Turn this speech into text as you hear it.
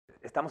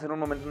estamos en un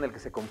momento en el que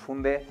se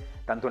confunde,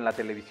 tanto en la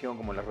televisión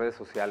como en las redes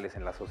sociales,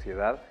 en la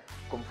sociedad,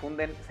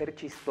 confunden ser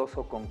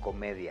chistoso con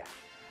comedia.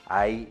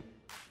 Hay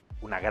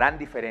una gran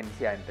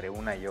diferencia entre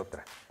una y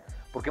otra,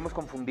 porque hemos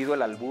confundido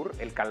el albur,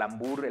 el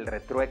calambur, el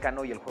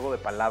retruécano y el juego de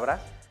palabras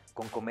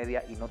con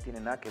comedia y no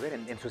tienen nada que ver.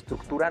 En su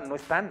estructura no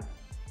están.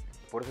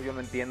 Por eso yo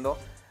no entiendo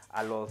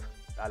a los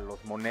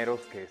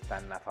moneros que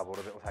están a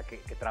favor de, o sea,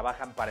 que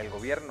trabajan para el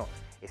gobierno.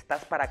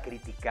 Estás para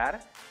criticar,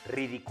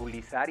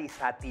 ridiculizar y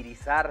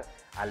satirizar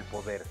al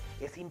poder.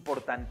 Es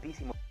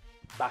importantísimo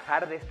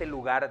bajar de este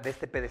lugar, de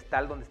este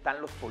pedestal donde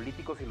están los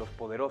políticos y los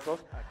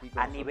poderosos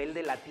a nivel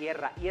de la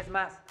tierra. Y es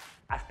más,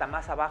 hasta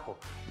más abajo.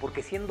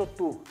 Porque siendo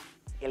tú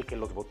el que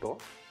los votó,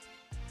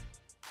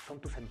 son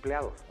tus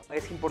empleados.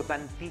 Es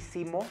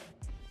importantísimo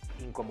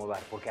incomodar,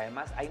 porque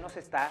además ahí no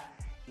se está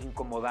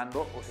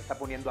incomodando o se está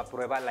poniendo a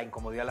prueba la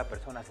incomodidad de la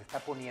persona, se está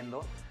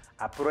poniendo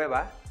a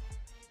prueba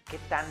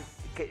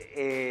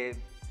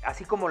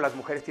así como las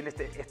mujeres tienen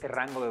este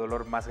rango de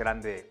dolor más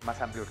grande,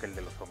 más amplio que el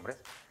de los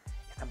hombres,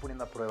 están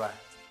poniendo a prueba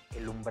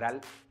el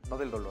umbral, no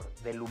del dolor,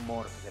 del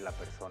humor de la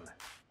persona.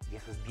 Y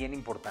eso es bien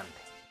importante.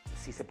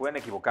 Si se pueden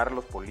equivocar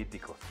los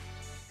políticos,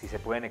 si se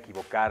pueden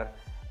equivocar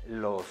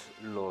los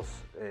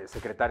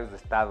secretarios de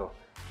Estado,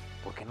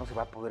 ¿por qué no se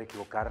va a poder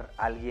equivocar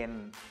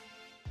alguien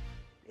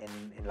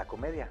en la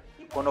comedia?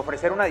 Con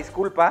ofrecer una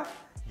disculpa,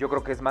 yo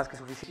creo que es más que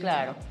suficiente.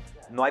 Claro.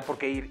 No hay por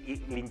qué ir y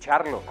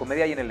lincharlo.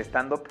 Comedia y en el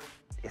stand-up,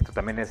 esto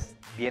también es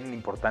bien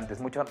importante. Es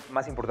mucho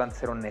más importante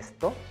ser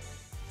honesto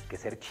que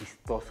ser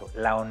chistoso.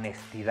 La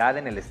honestidad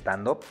en el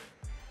stand-up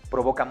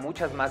provoca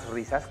muchas más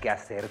risas que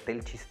hacerte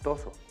el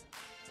chistoso.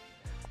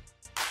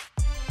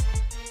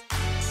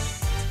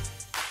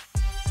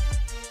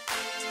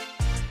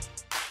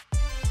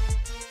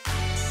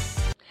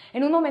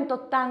 En un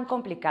momento tan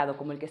complicado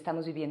como el que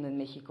estamos viviendo en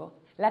México,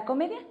 la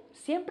comedia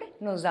siempre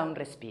nos da un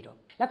respiro.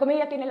 La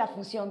comedia tiene la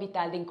función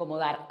vital de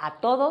incomodar a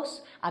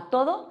todos, a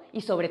todo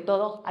y sobre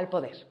todo al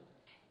poder.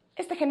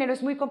 Este género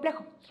es muy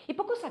complejo y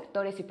pocos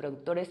actores y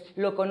productores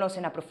lo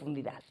conocen a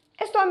profundidad.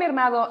 Esto ha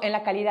mermado en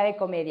la calidad de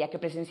comedia que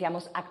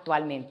presenciamos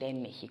actualmente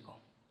en México.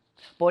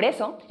 Por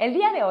eso, el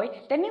día de hoy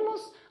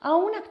tenemos a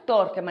un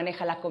actor que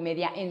maneja la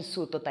comedia en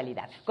su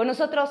totalidad. Con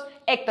nosotros,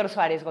 Héctor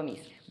Suárez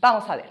Gómez.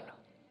 Vamos a verlo.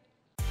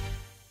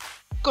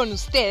 Con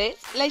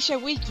ustedes, Laisha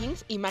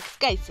Wilkins y Max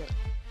Kaiser.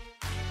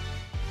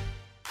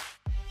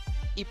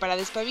 Y para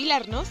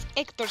despabilarnos,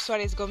 Héctor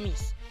Suárez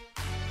Gómez.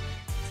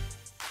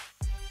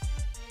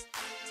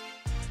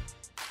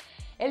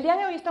 El día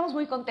de hoy estamos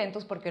muy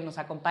contentos porque nos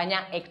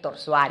acompaña Héctor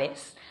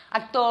Suárez,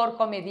 actor,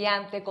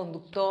 comediante,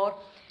 conductor,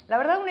 la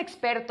verdad un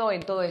experto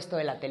en todo esto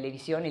de la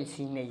televisión, el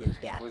cine y el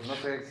teatro. Pues no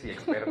sé si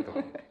experto.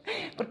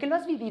 Porque lo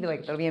has vivido,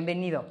 Héctor,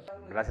 bienvenido.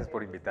 Gracias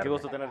por invitarme. Qué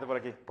gusto tenerte por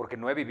aquí. Porque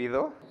no he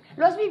vivido.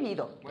 Lo has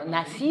vivido,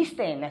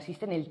 naciste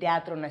en el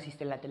teatro,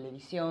 naciste en la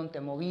televisión, te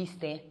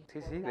moviste.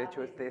 Sí, de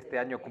hecho este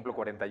año cumplo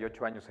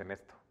 48 años en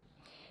esto.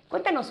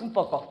 Cuéntanos un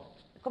poco,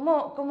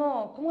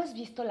 ¿cómo has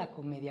visto la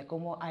comedia?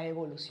 ¿Cómo ha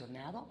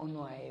evolucionado o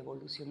no ha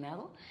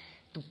evolucionado?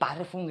 Tu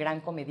padre fue un gran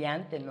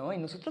comediante, ¿no? Y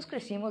nosotros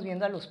crecimos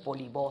viendo a los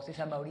Polivoces,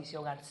 a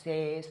Mauricio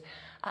Garcés,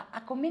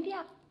 a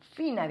comedia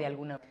fina de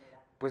alguna manera.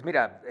 Pues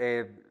mira,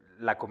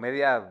 la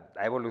comedia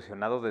ha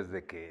evolucionado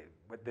desde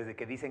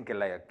que dicen que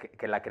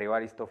la creó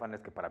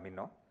Aristófanes, que para mí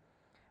no.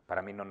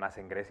 Para mí no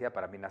nace en Grecia,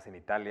 para mí nace en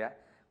Italia,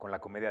 con la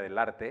comedia del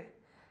arte.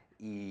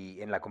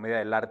 Y en la comedia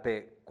del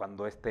arte,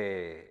 cuando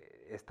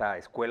esta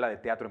escuela de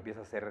teatro empieza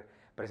a hacer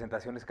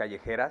presentaciones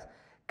callejeras,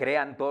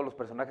 crean todos los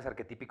personajes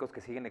arquetípicos que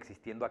siguen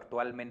existiendo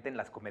actualmente en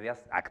las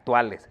comedias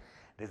actuales.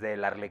 Desde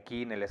el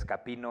Arlequín, el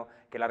Escapino,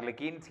 que el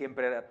Arlequín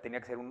siempre tenía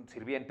que ser un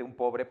sirviente, un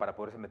pobre, para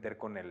poderse meter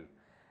con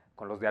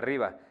los de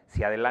arriba.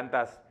 Si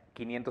adelantas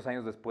 500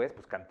 años después,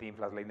 pues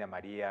Cantinflas, La India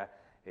María...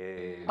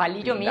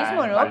 Palillo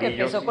mismo, ¿no? Que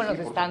empezó con los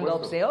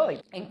stand-ups de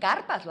hoy. En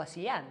carpas lo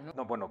hacían, ¿no?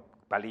 No, bueno,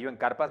 Palillo en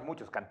carpas,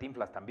 muchos,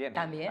 Cantinflas también.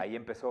 También. Ahí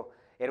empezó.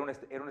 Era una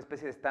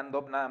especie de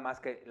stand-up, nada más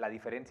que la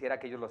diferencia era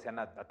que ellos lo hacían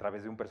a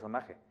través de un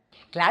personaje.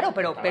 Claro,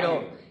 pero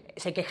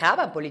se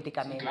quejaban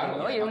políticamente, sí, claro,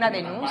 ¿no? Y era una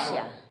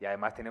denuncia. Y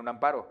además tenía un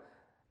amparo,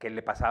 que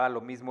le pasaba lo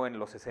mismo en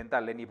los 60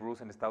 a Lenny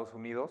Bruce en Estados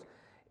Unidos.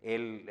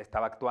 Él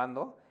estaba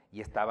actuando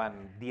y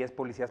estaban 10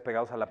 policías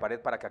pegados a la pared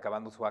para que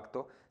acabando su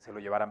acto se lo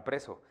llevaran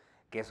preso.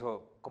 Que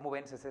eso, ¿cómo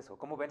vences eso?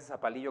 ¿Cómo vences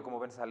a Palillo? ¿Cómo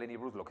vences a Lenny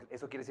Bruce?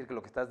 Eso quiere decir que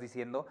lo que estás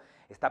diciendo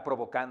está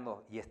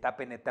provocando y está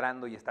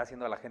penetrando y está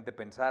haciendo a la gente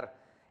pensar.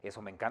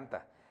 Eso me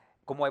encanta.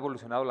 ¿Cómo ha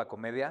evolucionado la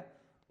comedia?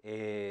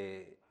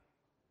 Yo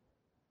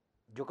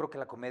creo que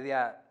la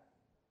comedia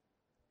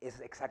es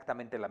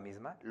exactamente la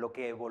misma. Lo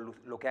que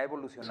ha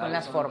evolucionado son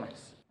las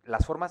formas.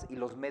 Las formas y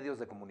los medios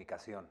de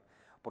comunicación.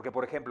 Porque,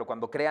 por ejemplo,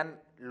 cuando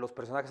crean los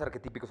personajes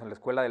arquetípicos en la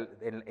escuela,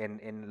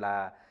 en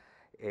la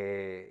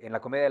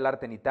comedia del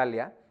arte en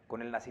Italia,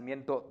 con el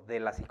nacimiento de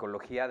la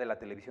psicología, de la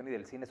televisión y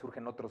del cine,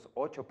 surgen otros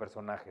 8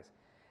 personajes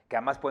que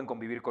además pueden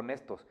convivir con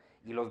estos.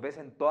 Y los ves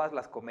en todas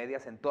las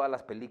comedias, en todas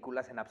las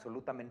películas, en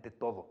absolutamente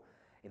todo.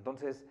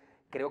 Entonces,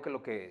 creo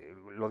que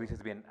lo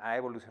dices bien, han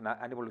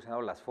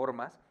evolucionado las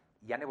formas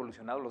y han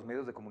evolucionado los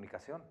medios de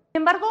comunicación.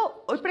 Sin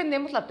embargo, hoy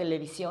prendemos la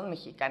televisión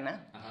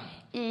mexicana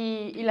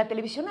y la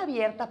televisión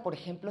abierta, por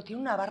ejemplo,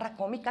 tiene una barra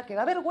cómica que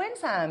da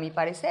vergüenza, a mi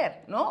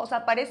parecer, ¿no? O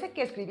sea, parece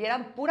que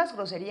escribieran puras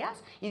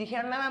groserías y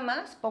dijeran nada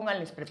más,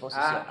 pónganles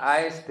preposiciones.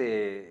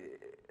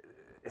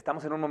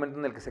 Estamos en un momento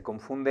en el que se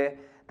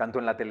confunde, tanto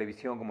en la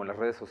televisión como en las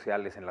redes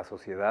sociales, en la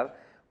sociedad,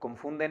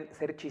 confunden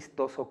ser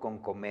chistoso con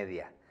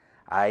comedia.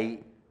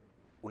 Hay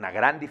una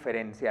gran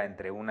diferencia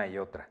entre una y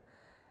otra.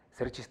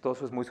 Ser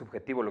chistoso es muy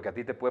subjetivo, lo que a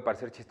ti te puede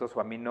parecer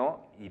chistoso a mí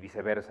no, y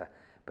viceversa,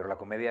 pero la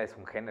comedia es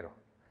un género.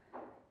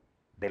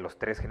 De los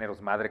 3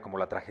 géneros madre, como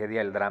la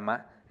tragedia, el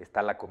drama,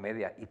 está la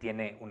comedia y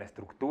tiene una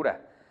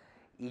estructura.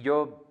 Y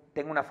yo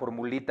tengo una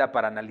formulita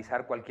para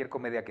analizar cualquier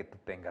comedia que tú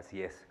tengas,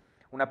 y es: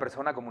 una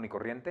persona común y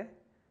corriente,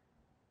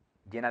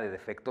 llena de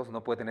defectos,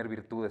 no puede tener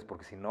virtudes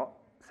porque si no,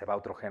 se va a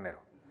otro género.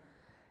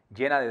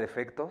 Llena de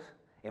defectos,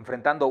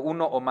 enfrentando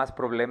uno o más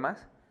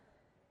problemas,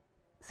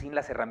 sin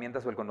las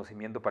herramientas o el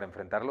conocimiento para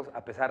enfrentarlos,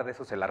 a pesar de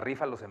eso se la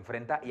rifa, los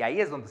enfrenta, y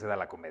ahí es donde se da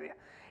la comedia,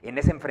 en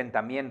ese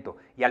enfrentamiento,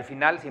 y al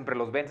final siempre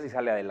los vences y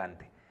sale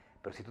adelante.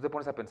 Pero si tú te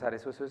pones a pensar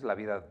eso es la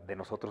vida de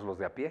nosotros los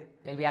de a pie.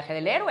 El viaje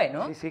del héroe,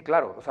 ¿no? Sí, sí,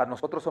 claro. O sea,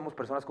 nosotros somos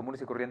personas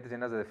comunes y corrientes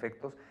llenas de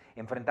defectos,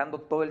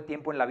 enfrentando todo el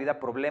tiempo en la vida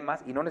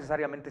problemas y no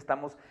necesariamente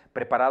estamos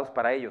preparados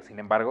para ello. Sin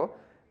embargo,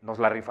 nos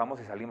la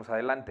rifamos y salimos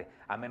adelante,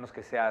 a menos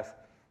que seas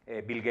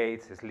Bill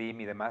Gates,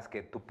 Slim y demás,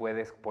 que tú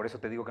puedes, por eso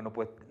te digo que no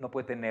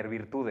puede tener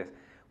virtudes.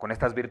 Con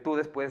estas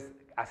virtudes puedes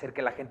hacer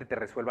que la gente te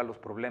resuelva los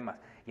problemas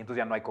y entonces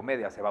ya no hay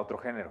comedia, se va a otro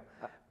género.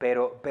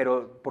 Pero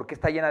 ¿por qué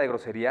está llena de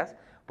groserías?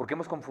 Porque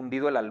hemos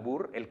confundido el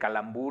albur, el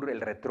calambur,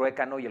 el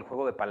retruécano y el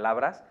juego de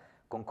palabras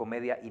con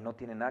comedia y no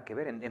tiene nada que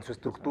ver. En su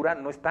estructura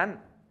no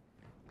están.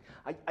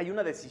 Hay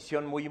una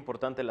decisión muy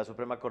importante en la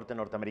Suprema Corte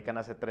norteamericana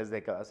hace 3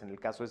 décadas, en el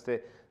caso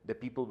de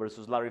People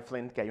versus Larry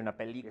Flint, que hay una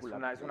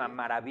película. Es una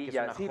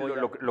maravilla. Es una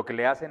joya. Lo que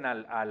le hacen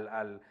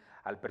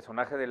al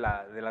personaje de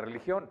la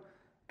religión,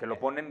 que lo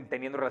ponen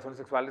teniendo relaciones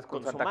sexuales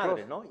con Santa su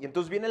madre, Claus, ¿no? Y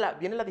entonces viene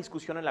la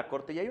discusión en la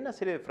Corte y hay una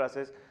serie de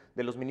frases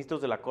de los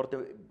ministros de la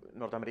Corte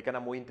norteamericana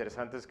muy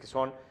interesantes que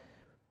son: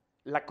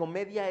 la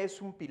comedia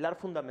es un pilar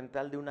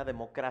fundamental de una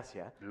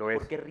democracia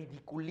porque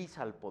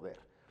ridiculiza al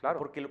poder, claro.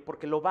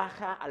 porque lo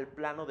baja al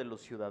plano de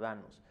los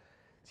ciudadanos.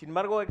 Sin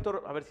embargo,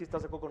 Héctor, a ver si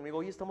estás de acuerdo conmigo,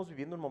 hoy estamos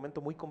viviendo un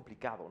momento muy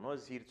complicado, ¿no?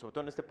 Es decir, sobre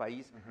todo en este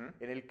país,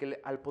 en el que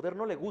al poder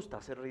no le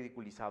gusta ser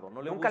ridiculizado.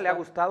 Nunca le ha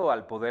gustado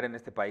al poder en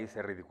este país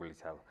ser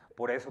ridiculizado.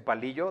 Por eso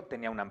Palillo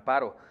tenía un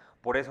amparo.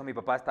 Por eso mi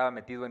papá estaba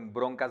metido en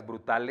broncas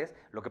brutales.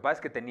 Lo que pasa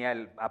es que tenía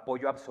el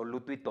apoyo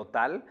absoluto y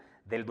total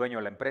del dueño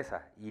de la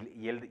empresa.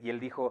 Y él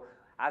dijo: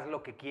 haz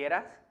lo que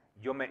quieras,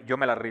 yo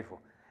me la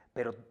rifo.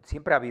 Pero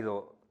siempre ha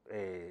habido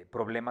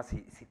problemas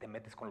si te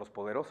metes con los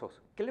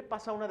poderosos. ¿Qué le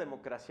pasa a una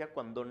democracia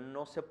cuando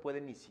no se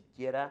puede ni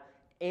siquiera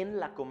en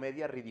la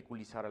comedia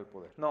ridiculizar al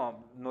poder?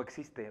 No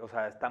existe. O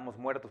sea, estamos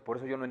muertos. Por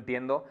eso yo no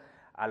entiendo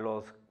a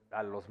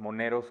los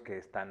moneros que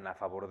están a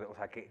favor de, o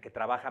sea, que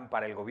trabajan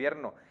para el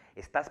gobierno.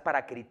 Estás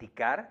para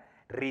criticar,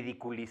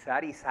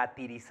 ridiculizar y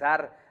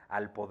satirizar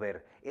al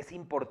poder. Es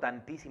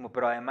importantísimo,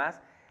 pero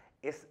además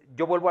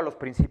yo vuelvo a los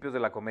principios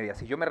de la comedia.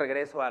 Si yo me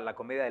regreso a la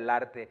comedia del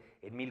arte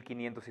en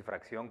 1500 y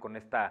fracción con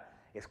esta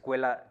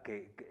escuela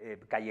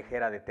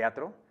callejera de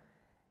teatro,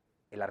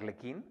 el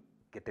Arlequín,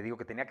 que te digo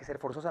que tenía que ser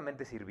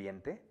forzosamente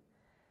sirviente,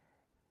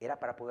 era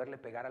para poderle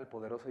pegar al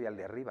poderoso y al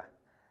de arriba.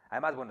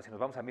 Además, bueno, si nos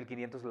vamos a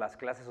 1500, las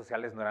clases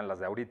sociales no eran las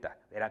de ahorita,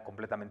 era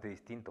completamente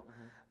distinto.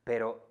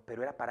 Pero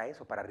era para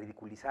eso, para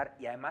ridiculizar.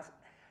 Y además,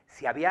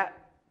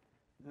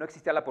 no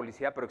existía la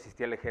policía, pero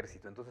existía el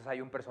ejército. Entonces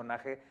hay un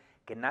personaje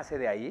que nace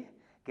de ahí,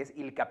 que es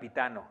Il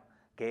Capitano,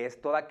 que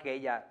es toda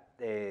aquella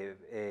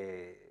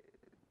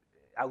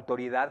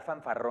autoridad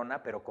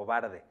fanfarrona, pero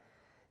cobarde.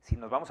 Si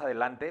nos vamos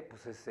adelante,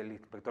 pues es el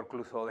inspector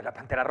Clouseau de la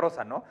Pantera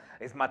Rosa, ¿no?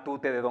 Es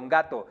Matute de Don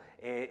Gato.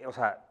 O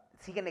sea,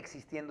 siguen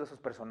existiendo esos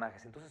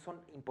personajes. Entonces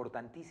son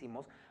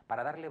importantísimos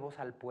para darle voz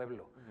al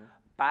pueblo,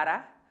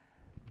 para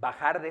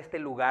bajar de este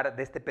lugar,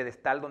 de este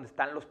pedestal donde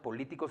están los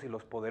políticos y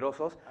los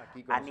poderosos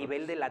a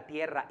nivel de la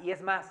tierra. Y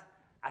es más,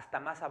 hasta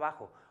más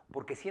abajo.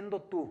 Porque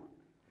siendo tú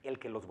el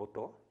que los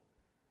votó,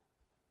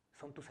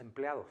 son tus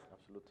empleados.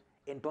 Absoluto.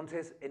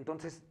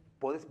 Entonces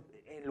puedes,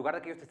 en lugar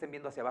de que ellos te estén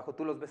viendo hacia abajo,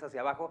 tú los ves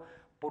hacia abajo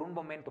por un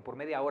momento, por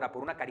media hora,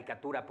 por una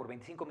caricatura, por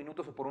 25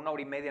 minutos o por 1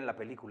 hora y media en la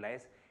película.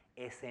 Es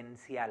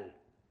esencial.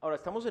 Ahora,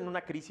 estamos en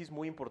una crisis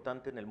muy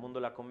importante en el mundo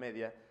de la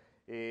comedia,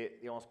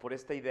 digamos, por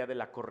esta idea de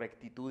la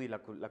correctitud y la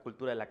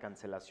cultura de la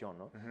cancelación,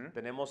 ¿no?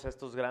 Tenemos a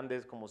estos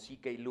grandes como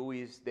C.K.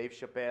 Lewis, Dave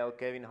Chappelle,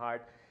 Kevin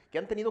Hart, que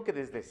han tenido que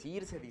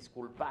desdecirse,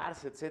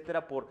 disculparse,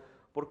 etcétera, por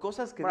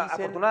cosas que dicen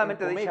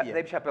afortunadamente en comedia.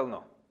 Dave Chappelle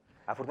no.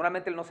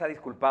 Afortunadamente él no se ha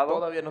disculpado.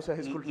 Todavía no se ha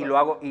disculpado. Y lo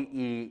hago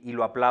y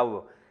lo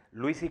aplaudo.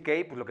 Louis C.K.,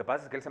 pues lo que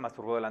pasa es que él se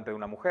masturbó delante de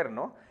una mujer,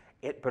 ¿no?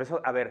 Pero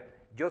eso, a ver,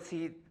 yo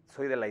sí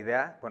soy de la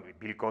idea, bueno,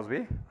 Bill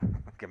Cosby,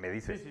 que me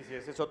dice. Sí,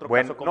 ese es otro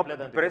bueno, caso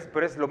completamente.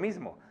 Pero es lo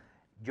mismo.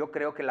 Yo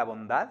creo que la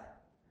bondad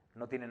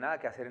no tiene nada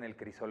que hacer en el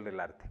crisol del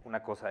arte.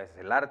 Una cosa es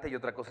el arte y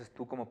otra cosa es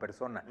tú como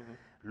persona.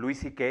 Louis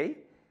C.K.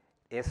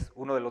 es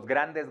uno de los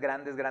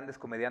grandes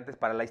comediantes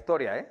para la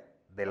historia, ¿eh?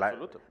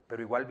 Absoluto.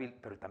 Pero igual,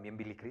 pero también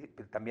Bill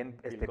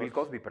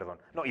Cosby, perdón.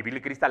 No, y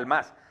Billy Crystal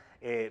más.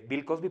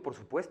 Bill Cosby, por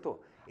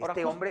supuesto. Ahora,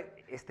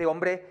 Este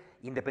hombre,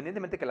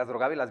 independientemente que las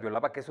drogaba y las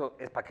violaba, que eso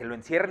es para que lo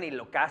encierren y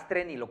lo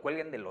castren y lo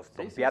cuelguen de los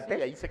tompiates.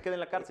 Sí, ahí se queda en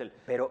la cárcel.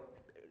 Pero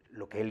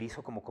lo que él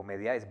hizo como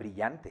comedia es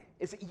brillante.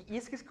 Y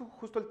es que es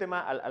justo el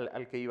tema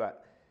al que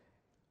iba.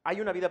 Hay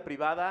una vida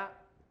privada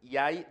y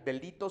hay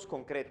delitos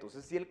concretos.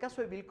 Es decir, el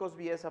caso de Bill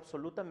Cosby es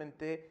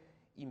absolutamente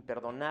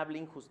imperdonable,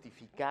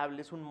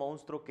 injustificable, es un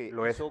monstruo que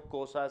hizo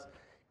cosas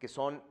que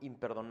son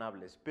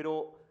imperdonables.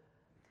 Pero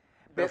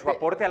su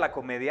aporte a la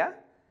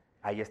comedia,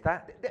 ahí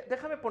está.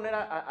 Déjame poner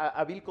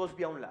a Bill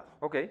Cosby a un lado.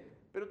 Ok.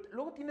 Pero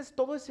luego tienes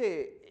todo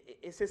ese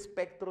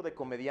espectro de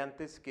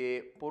comediantes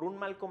que por un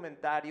mal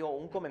comentario o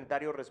un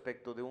comentario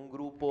respecto de un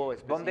grupo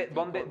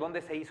específico...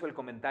 ¿Dónde se hizo el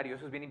comentario?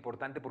 Eso es bien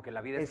importante porque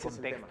la vida es Ese es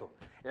el contexto.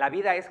 La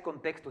vida es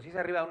contexto. Si es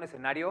arriba de un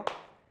escenario...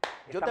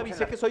 Yo te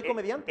avisé que soy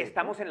comediante.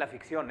 Estamos en la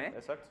ficción, ¿eh?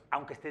 Exacto.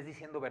 Aunque estés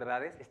diciendo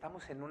verdades,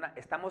 estamos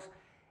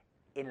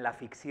en la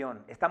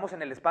ficción. Estamos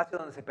en el espacio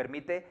donde se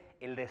permite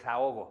el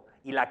desahogo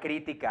y la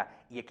crítica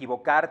y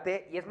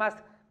equivocarte. Y es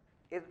más,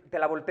 te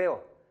la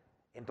volteo.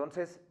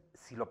 Entonces,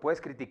 si lo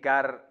puedes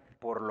criticar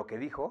por lo que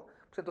dijo,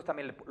 pues entonces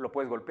también lo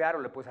puedes golpear o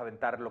le puedes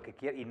aventar lo que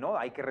quieras. Y no,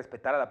 hay que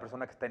respetar a la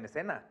persona que está en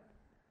escena.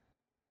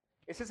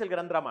 Ese es el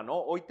gran drama, ¿no?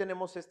 Hoy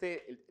tenemos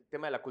el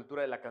tema de la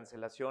cultura de la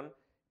cancelación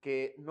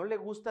que no le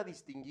gusta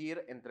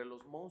distinguir entre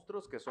los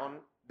monstruos que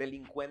son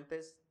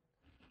delincuentes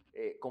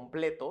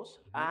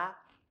completos a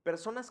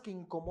personas que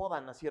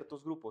incomodan a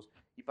ciertos grupos.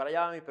 Y para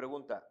allá va mi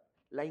pregunta.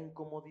 ¿La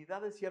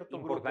incomodidad de cierto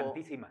grupo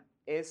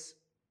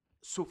es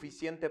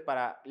suficiente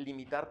para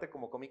limitarte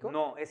como cómico?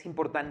 No, es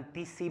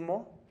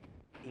importantísimo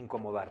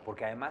incomodar,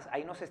 porque además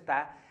ahí no se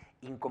está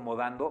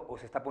incomodando o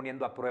se está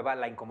poniendo a prueba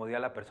la incomodidad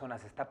de la persona,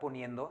 se está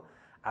poniendo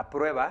a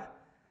prueba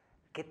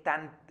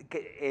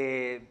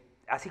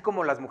así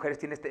como las mujeres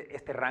tienen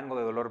este rango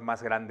de dolor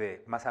más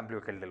grande, más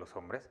amplio que el de los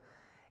hombres,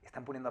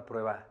 están poniendo a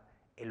prueba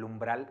el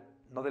umbral,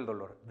 no del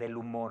dolor, del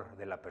humor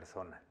de la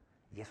persona.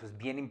 Y eso es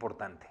bien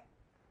importante.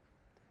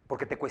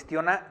 Porque te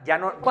cuestiona,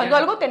 Cuando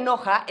algo te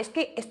enoja, es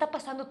que está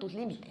pasando tus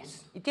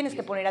límites. Y tienes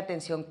que poner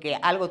atención que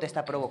algo te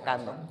está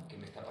provocando. ¿Qué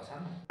me está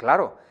pasando?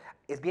 Claro,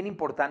 es bien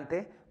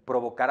importante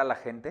provocar a la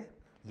gente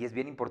y es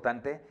bien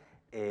importante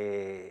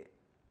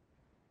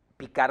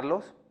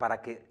picarlos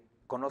para que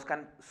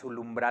conozcan su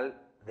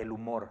umbral del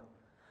humor.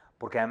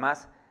 Porque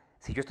además,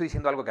 si yo estoy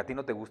diciendo algo que a ti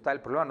no te gusta,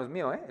 el problema no es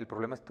mío, ¿eh? El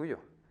problema es tuyo.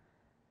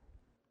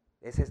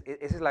 Esa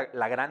es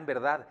la gran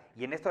verdad.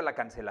 Y en esto de la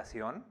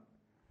cancelación,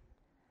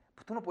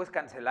 pues tú no puedes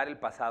cancelar el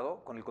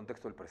pasado con el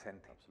contexto del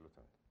presente.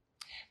 Absolutamente.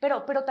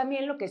 Pero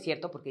también lo que es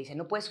cierto, porque dice,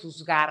 no puedes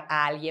juzgar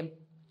a alguien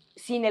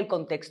sin el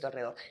contexto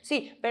alrededor.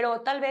 Sí,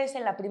 pero tal vez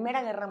en la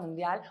Primera Guerra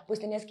Mundial, pues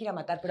tenías que ir a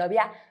matar, pero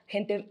había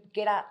gente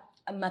que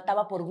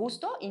mataba por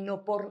gusto y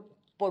no por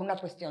una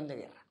cuestión de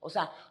guerra. O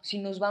sea, si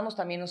nos vamos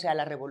también, a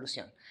la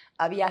revolución,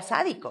 había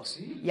sádicos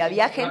y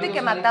había gente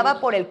que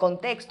mataba por el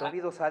contexto. Ha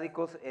habido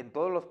sádicos en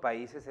todos los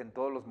países, en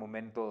todos los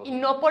momentos. Y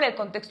no por el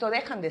contexto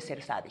dejan de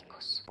ser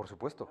sádicos. Por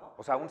supuesto.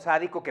 O sea, un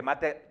sádico que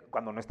mate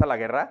cuando no está la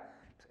guerra,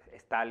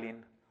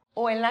 Stalin.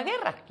 O en la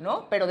guerra,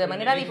 ¿no? Pero de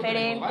manera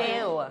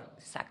diferente o...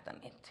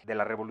 Exactamente. De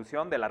la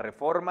revolución, de la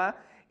reforma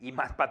y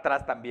más para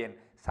atrás también.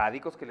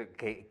 Sádicos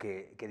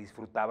que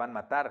disfrutaban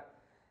matar.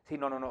 Sí,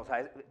 no, o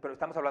sea, pero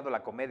estamos hablando de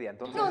la comedia,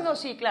 entonces... No,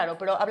 sí, claro,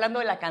 pero hablando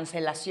de la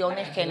cancelación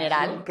en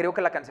general... Creo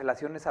que la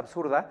cancelación es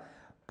absurda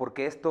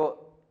porque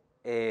esto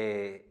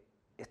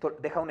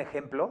deja un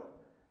ejemplo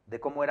de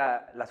cómo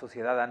era la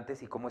sociedad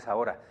antes y cómo es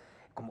ahora.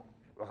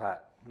 O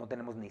sea, no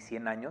tenemos ni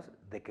 100 años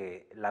de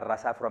que la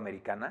raza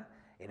afroamericana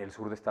en el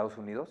sur de Estados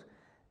Unidos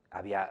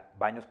había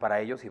baños para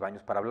ellos y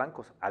baños para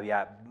blancos.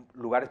 Había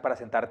lugares para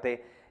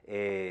sentarte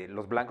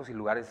los blancos y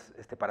lugares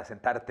para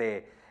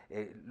sentarte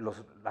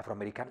los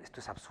afroamericanos. Esto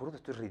es absurdo,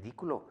 esto es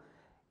ridículo.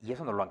 Y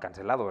eso no lo han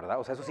cancelado, ¿verdad?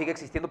 O sea, eso sigue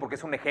existiendo porque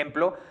es un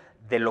ejemplo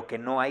de lo que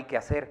no hay que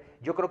hacer.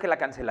 Yo creo que la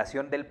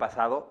cancelación del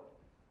pasado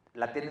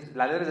la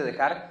debes de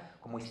dejar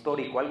como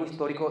histórico, algo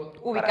histórico.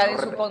 Ubicado en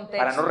su contexto.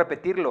 Para no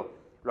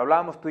repetirlo. Lo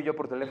hablábamos tú y yo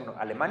por teléfono.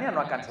 Alemania no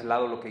ha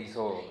cancelado lo que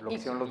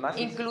hicieron los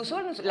nazis.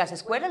 Incluso las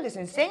escuelas les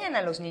enseñan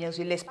a los niños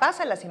y les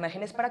pasan las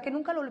imágenes para que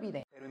nunca lo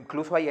olviden. Pero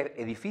incluso hay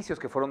edificios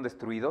que fueron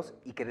destruidos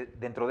y que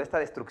dentro de esta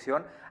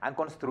destrucción han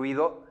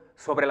construido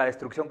sobre la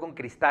destrucción con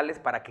cristales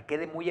para que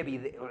quede muy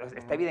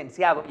está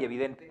evidenciado y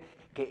evidente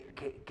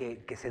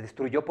que se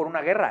destruyó por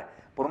una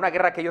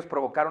guerra que ellos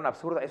provocaron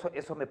absurda.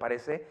 Eso me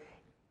parece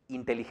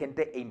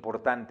inteligente e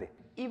importante.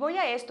 Y voy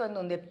a esto en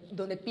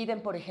donde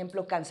piden, por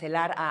ejemplo,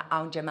 cancelar a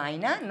Aunt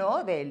Jemima,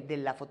 ¿no? De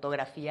la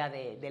fotografía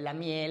de la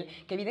miel,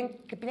 que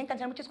piden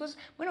cancelar muchas cosas.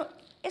 Bueno,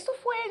 eso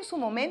fue en su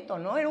momento,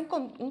 ¿no? Era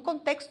un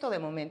contexto de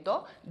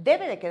momento,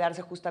 debe de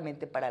quedarse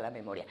justamente para la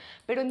memoria.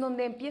 Pero en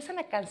donde empiezan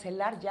a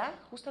cancelar ya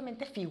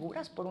justamente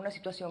figuras por una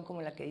situación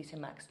como la que dice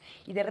Max,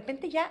 y de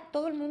repente ya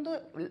todo el mundo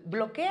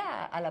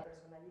bloquea a la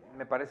personalidad.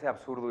 Me parece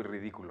absurdo y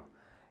ridículo,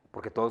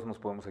 porque todos nos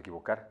podemos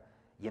equivocar.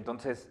 Y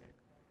entonces,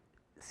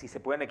 si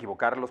se pueden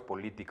equivocar los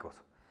políticos,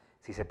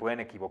 si se pueden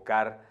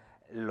equivocar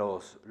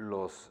los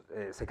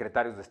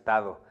secretarios de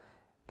Estado,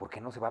 ¿por qué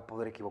no se va a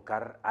poder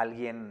equivocar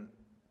alguien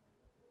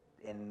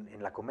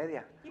en la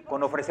comedia?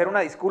 Con ofrecer una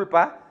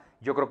disculpa,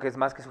 yo creo que es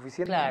más que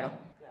suficiente. Claro.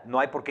 No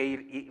hay por qué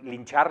ir y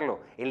lincharlo.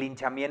 El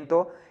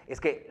linchamiento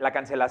es que la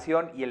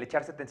cancelación y el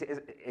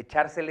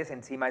echárseles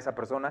encima a esa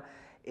persona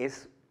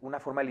es una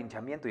forma de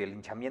linchamiento, y el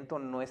linchamiento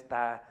no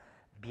está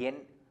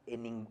bien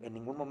en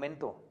ningún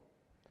momento,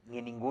 ni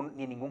en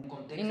ningún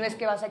contexto. Y no es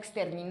que vas a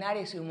exterminar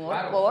ese humor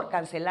Claro. por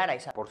cancelar a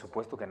esa. Por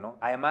supuesto que no.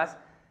 Además,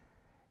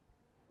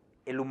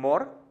 el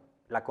humor,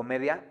 la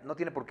comedia, no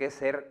tiene por qué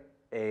ser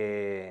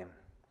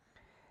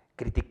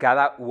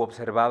criticada u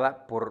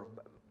observada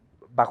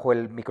bajo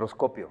el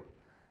microscopio.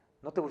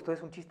 No te gustó,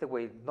 es un chiste,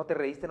 güey. No te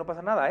reíste, no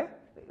pasa nada, ¿eh?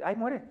 Ahí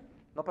muere,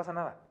 no pasa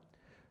nada.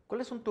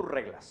 ¿Cuáles son tus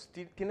reglas?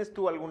 ¿Tienes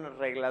tú algunas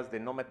reglas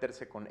de no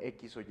meterse con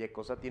X o Y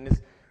cosa?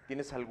 ¿Tienes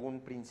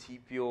algún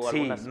principio?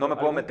 Sí, no me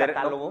puedo algún meter,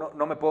 catálogo?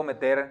 no me puedo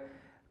meter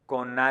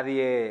con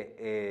nadie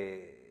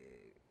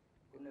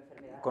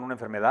con una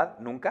enfermedad,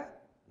 nunca,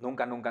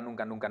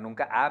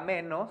 a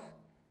menos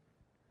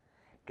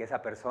que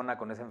esa persona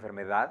con esa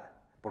enfermedad,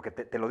 porque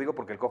te lo digo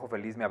porque el Cojo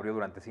Feliz me abrió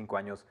durante 5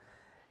 años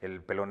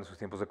el pelón en sus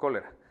tiempos de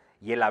cólera,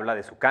 y él habla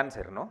de su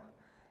cáncer, ¿no?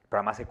 Pero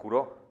además se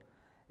curó.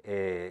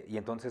 Y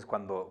entonces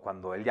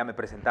cuando él ya me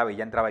presentaba y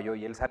ya entraba yo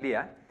y él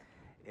salía,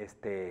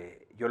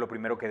 yo lo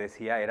primero que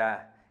decía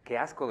era, qué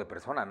asco de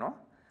persona,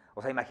 ¿no?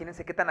 O sea,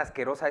 imagínense qué tan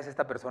asquerosa es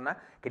esta persona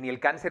que ni el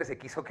cáncer se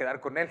quiso quedar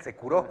con él, se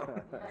curó.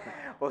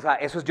 O sea,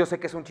 yo sé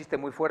que es un chiste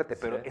muy fuerte,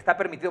 pero Sí. está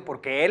permitido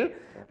porque él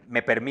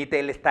me permite,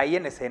 él está ahí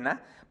en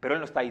escena, pero él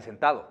no está ahí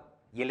sentado,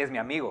 y él es mi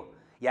amigo.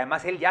 Y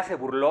además él ya se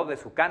burló de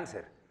su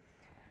cáncer.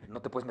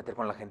 No te puedes meter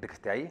con la gente que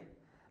esté ahí.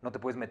 No te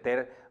puedes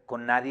meter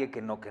con nadie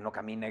que no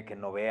camine, que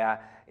no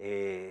vea.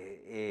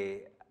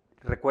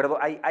 Recuerdo,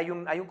 hay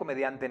un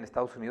comediante en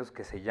Estados Unidos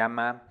que se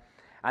llama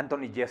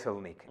Anthony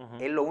Jeselnik. Ujú.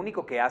 Él lo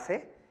único que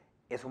hace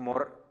es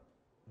humor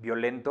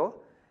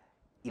violento,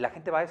 y la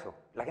gente va a eso.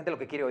 La gente lo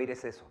que quiere oír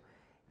es eso.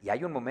 Y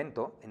hay un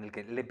momento en el que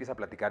él empieza a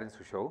platicar en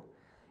su show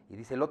y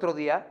dice, el otro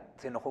día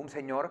se enojó un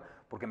señor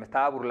porque me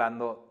estaba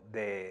burlando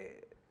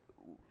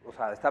o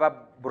sea,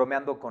 estaba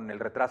bromeando con el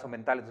retraso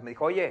mental. Entonces me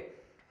dijo,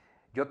 oye,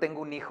 yo tengo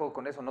un hijo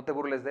con eso, no te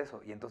burles de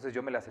eso. Y entonces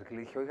yo me le acerqué y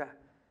le dije, oiga,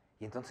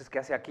 ¿y entonces qué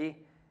hace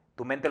aquí?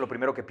 Tu mente lo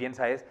primero que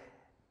piensa es,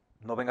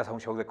 no vengas a un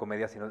show de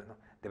comedia, sino no,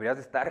 deberías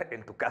de estar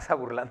en tu casa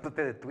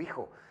burlándote de tu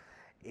hijo.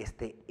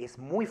 Es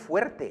muy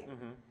fuerte.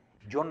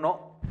 Ujú. Yo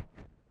no,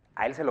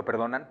 a él se lo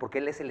perdonan porque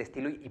él es el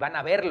estilo y van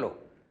a verlo.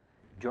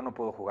 Yo no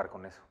puedo jugar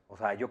con eso. O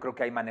sea, yo creo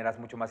que hay maneras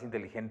mucho más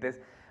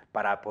inteligentes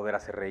para poder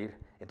hacer reír.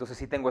 Entonces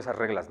sí tengo esas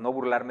reglas, no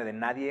burlarme de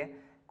nadie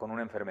con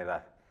una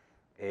enfermedad.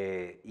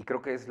 Y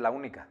creo que es la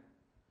única.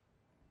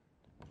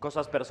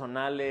 Cosas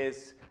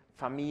personales,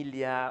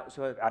 familia, o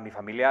sea, A mi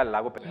familia la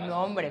hago pedazos.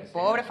 No, hombre,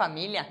 pobre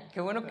familia.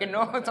 Qué bueno que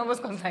no somos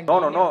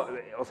consanguíneos. No,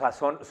 o sea,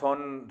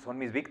 son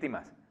mis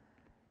víctimas.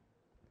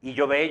 Y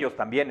yo de ellos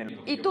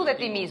también. Y tú de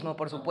ti mismo,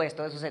 por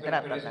supuesto, de eso se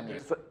trata también.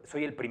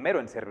 Soy el primero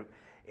en ser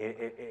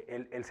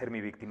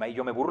mi víctima, y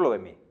yo me burlo de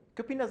mí.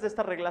 ¿qué opinas de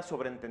esta regla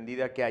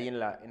sobreentendida que hay en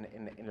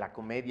la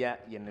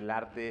comedia y en el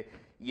arte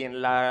y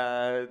en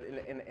la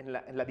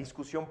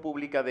discusión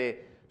pública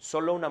de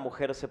solo una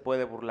mujer se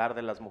puede burlar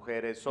de las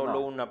mujeres, solo No.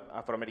 un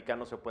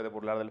afroamericano se puede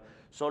burlar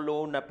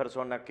solo una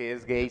persona que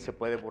es gay se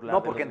puede burlar No,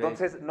 de porque los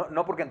gays? entonces,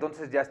 no porque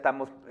entonces ya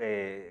estamos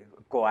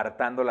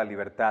coartando la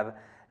libertad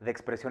de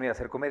expresión y de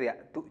hacer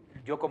comedia.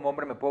 Yo como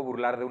hombre me puedo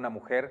burlar de una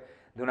mujer,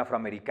 de un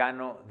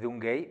afroamericano, de un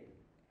gay,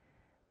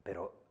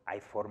 pero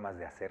hay formas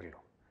de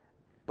hacerlo.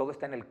 Todo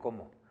está en el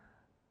cómo,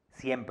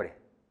 siempre.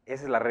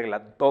 Esa es la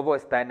regla, todo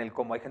está en el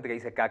cómo. Hay gente que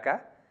dice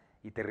caca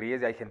y te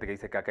ríes, y hay gente que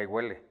dice caca y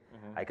huele.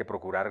 Ujú. Hay que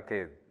procurar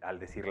que al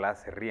decirla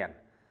se rían.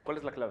 ¿Cuál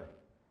es la clave?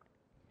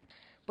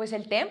 Pues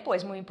el tempo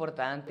es muy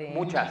importante.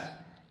 Muchas.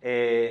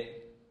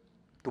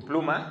 Tu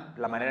pluma,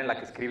 la manera en la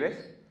que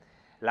escribes,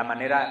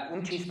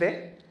 un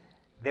chiste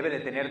debe de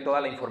tener toda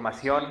la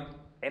información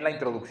en la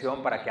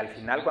introducción para que al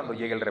final, cuando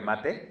llegue el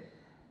remate,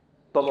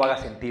 todo haga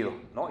sentido,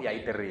 ¿no? Y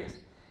ahí te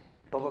ríes.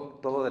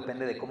 Todo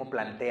depende de cómo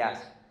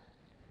planteas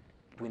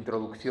tu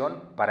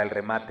introducción para el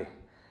remate.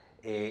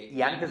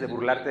 Y antes de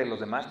burlarte de los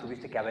demás,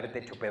 tuviste que haberte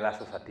hecho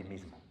pedazos a ti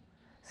mismo.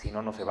 Si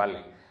no, no se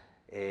vale.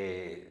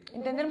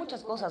 Entender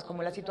muchas cosas,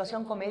 como la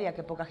situación comedia,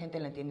 que poca gente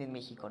la entiende en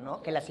México,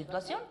 ¿no? Que la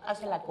situación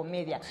hace la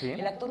comedia. Sí.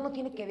 El actor no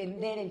tiene que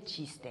vender el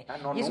chiste. Ah,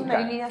 no, y es nunca.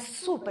 una línea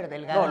súper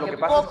delgada No, lo que que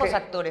pasa es pocos que-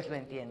 actores lo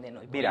entienden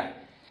hoy. Mira,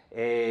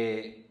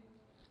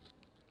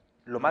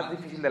 lo más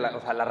difícil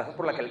la razón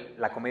por la que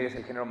la comedia es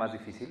el género más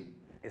difícil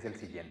es el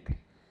siguiente.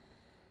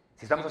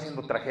 Si estamos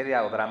haciendo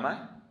tragedia o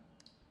drama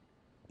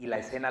y la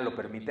escena lo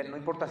permite, no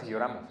importa si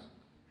lloramos.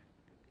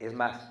 Es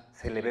más,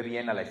 se le ve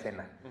bien a la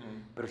escena.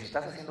 Pero si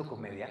estás haciendo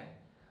comedia,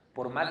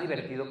 por más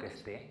divertido que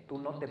esté, tú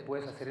no te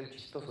puedes hacer el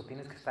chistoso,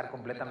 tienes que estar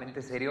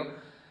completamente serio,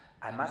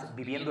 además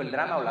viviendo el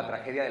drama o la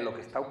tragedia de lo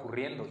que está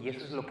ocurriendo, y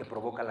eso es lo que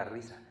provoca la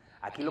risa.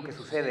 Aquí lo que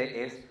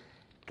sucede es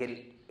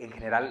que en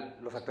general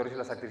los actores y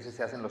las actrices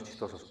se hacen los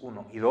chistosos,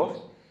 1. Y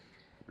 2,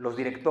 los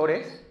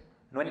directores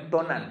no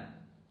entonan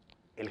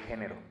el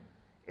género.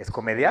 ¿Es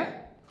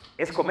comedia?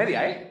 Es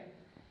comedia, ¿eh?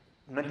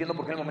 No entiendo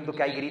por qué en el momento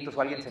que hay gritos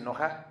o alguien se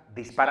enoja,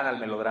 disparan al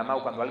melodrama,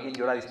 o cuando alguien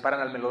llora,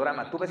 disparan al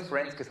melodrama. Tú ves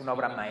Friends, que es una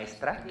obra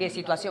maestra. Qué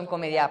situación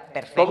comedia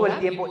perfecta. Todo el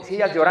tiempo, si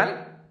ellas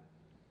lloran,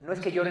 no es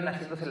que lloren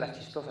haciéndose las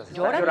chistosas,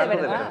 están Lloran llorando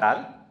de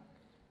verdad,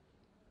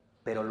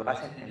 pero lo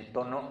hacen en el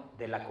tono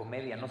de la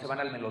comedia, no se van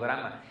al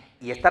melodrama.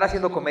 Y estar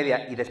haciendo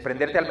comedia y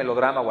desprenderte al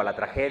melodrama o a la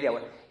tragedia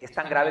es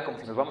tan grave como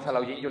si nos vamos a la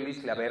Eugene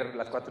Jolisle a ver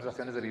las 4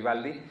 estaciones de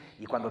Vivaldi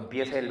y cuando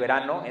empiece el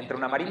verano entra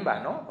una marimba,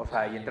 ¿no? O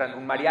sea, y entra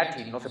un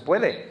mariachi, no se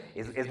puede,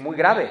 es muy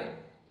grave,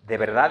 de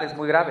verdad es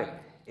muy grave.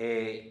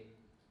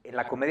 En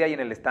la comedia y en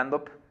el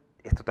stand-up,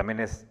 esto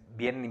también es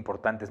bien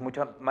importante, es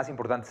mucho más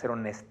importante ser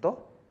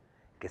honesto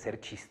que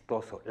ser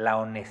chistoso. La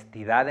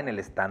honestidad en el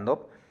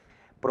stand-up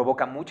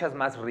provoca muchas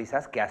más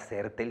risas que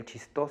hacerte el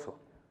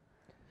chistoso.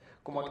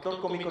 ¿Como actor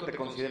cómico te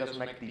consideras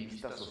un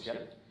activista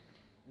social?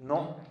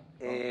 No,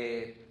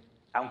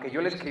 aunque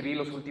yo le escribí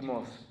los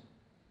últimos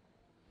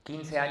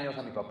 15 años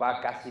a mi papá,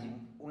 casi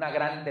la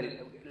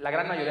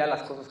gran mayoría de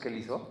las cosas que él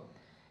hizo,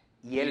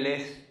 y él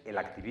es el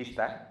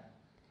activista,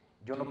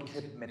 yo no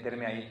quise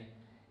meterme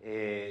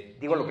ahí.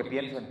 Digo lo que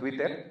pienso en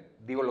Twitter,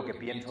 digo lo que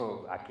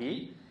pienso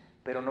aquí,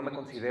 pero no me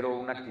considero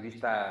un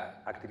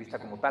activista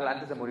como tal.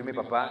 Antes de morir mi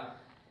papá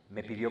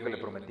me pidió que le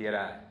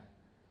prometiera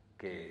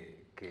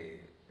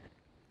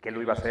que lo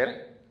iba a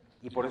hacer,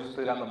 y por eso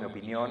estoy dando mi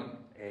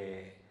opinión,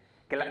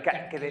 que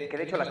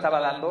de hecho la estaba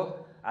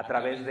dando a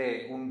través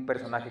de un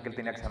personaje que él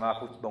tenía que se llamaba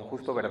Don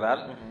Justo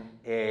Verdad.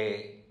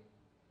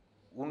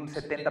 Un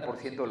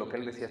 70% de lo que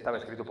él decía estaba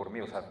escrito por mí,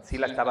 o sea, sí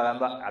la estaba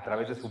dando a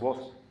través de su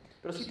voz.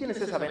 Pero sí tienes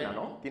esa vena,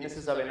 ¿no? Tienes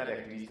esa vena de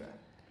activista.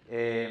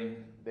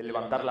 De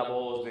levantar la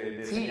voz,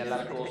 de sí,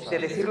 señalar cosas. De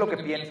decir lo que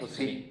pienso,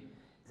 sí.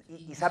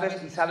 Y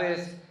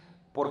sabes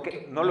por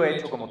qué, no lo he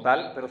hecho como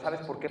tal, pero sabes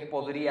por qué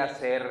podría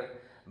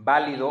ser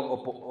válido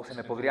o se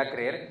me podría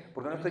creer,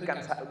 porque no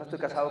estoy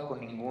casado con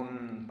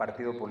ningún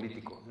partido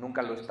político,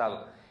 nunca lo he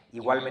estado.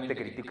 Igualmente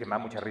critico, que me da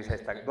mucha risa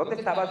esta. ¿Dónde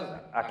estabas?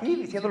 Aquí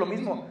diciendo lo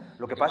mismo.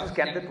 Lo que pasa es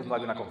que antes pues no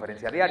había una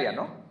conferencia diaria,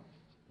 ¿no?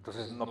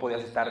 Entonces no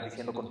podías estar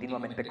diciendo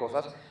continuamente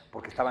cosas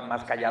porque estaban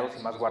más callados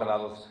y más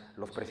guardados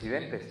los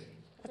presidentes.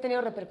 ¿Has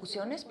tenido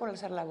repercusiones por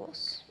alzar la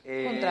voz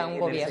contra un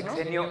gobierno?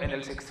 En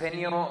el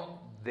sexenio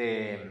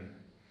de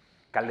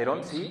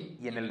Calderón sí,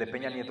 y en el de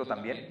Peña Nieto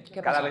también.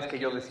 Cada vez que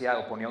yo decía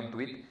o ponía un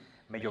tuit,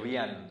 me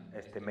llovían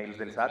mails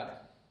del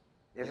SAT.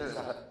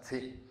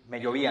 Sí, me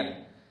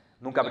llovían.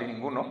 Nunca abrí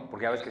ninguno,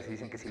 porque ya ves que se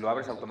dicen que si lo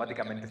abres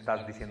automáticamente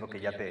estás diciendo que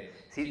ya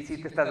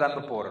sí te estás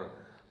dando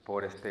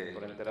por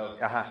enterado.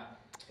 Ajá.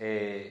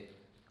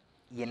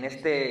 Y en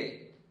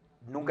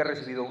nunca he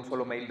recibido un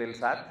solo mail del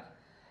SAT,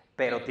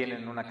 pero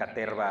tienen una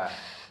caterva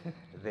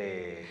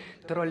de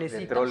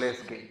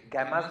troles que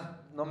además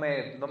no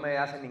me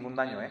hacen ningún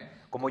daño, ¿eh?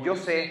 Como yo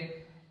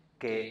sé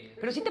que...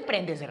 Pero sí te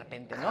prendes de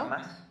repente, ¿no?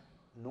 Jamás,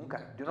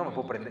 nunca. Yo no me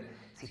puedo prender.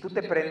 Si tú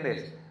te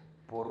prendes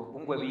por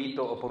un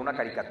huevito o por una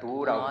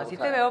caricatura... No, sí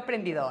te veo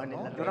prendidón.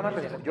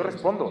 No, yo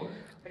respondo.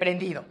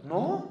 Prendido.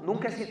 No,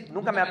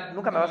 nunca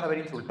me vas a ver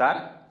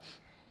insultar,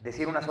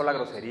 decir una sola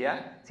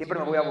grosería. Siempre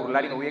me voy a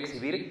burlar y me voy a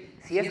exhibir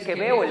si es que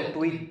veo el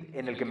tweet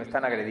en el que me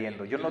están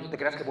agrediendo. Yo no te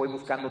creas que voy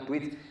buscando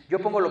tweets. Yo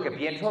pongo lo que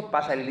pienso,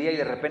 pasa el día y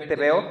de repente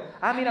veo,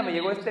 mira, me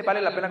llegó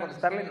 ¿vale la pena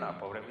contestarle? No,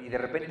 pobre. Y de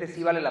repente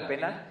sí vale la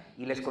pena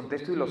y les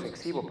contesto y los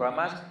exhibo. Pero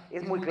además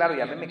es muy claro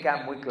y a mí me queda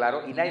muy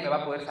claro y nadie me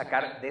va a poder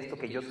sacar de esto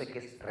que yo sé que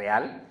es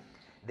real,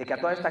 de que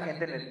a toda esta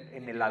gente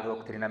en el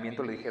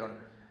adoctrinamiento le dijeron,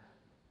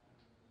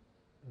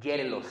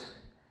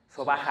 hiérelos,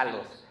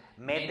 sobájalos,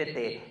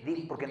 métete,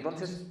 porque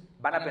entonces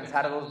van a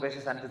pensar 2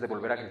 veces antes de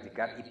volver a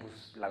criticar y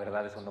pues la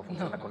verdad eso no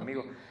funciona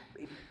conmigo.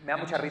 Y me da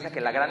mucha risa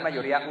que la gran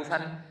mayoría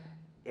usan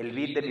el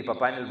beat de mi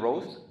papá en el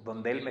roast,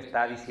 donde él me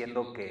está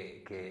diciendo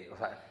que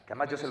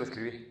además yo se lo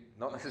escribí,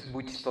 ¿no? Eso es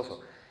muy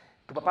chistoso.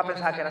 Tu papá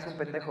pensaba que eras un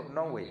pendejo.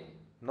 No, güey,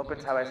 no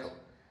pensaba eso.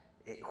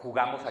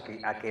 Jugamos a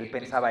que él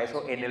pensaba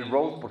eso en el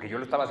roast, porque yo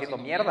lo estaba haciendo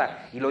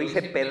mierda y lo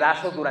hice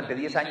pedazos durante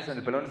 10 años en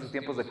El Pelón en sus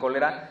tiempos de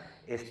cólera,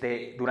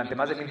 durante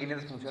más de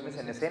 1500 funciones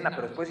en escena,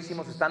 pero después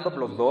hicimos stand-up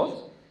los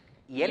dos,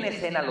 y en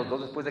escena los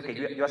dos, después de que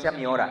yo hacía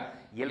mi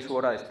hora y él su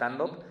hora de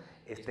stand-up,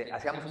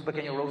 hacíamos un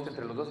pequeño roast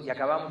entre los dos y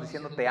acabábamos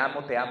diciendo te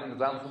amo, y nos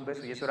dábamos un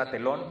beso y eso era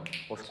telón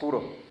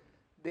oscuro.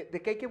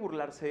 ¿De qué hay que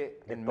burlarse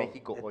en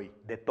México hoy?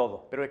 De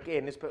todo. ¿Pero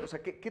o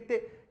sea,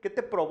 qué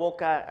te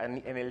provoca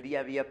en el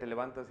día a día? Te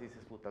levantas y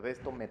dices, puta, de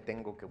esto me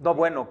tengo que burlar. No,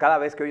 bueno, cada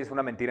vez que oyes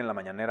una mentira en la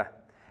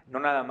mañanera, no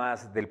nada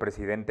más del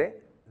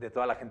presidente, de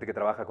toda la gente que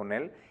trabaja con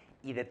él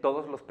y de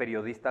todos los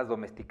periodistas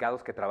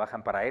domesticados que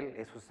trabajan para él.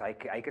 Eso hay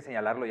que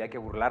señalarlo y hay que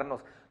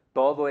burlarnos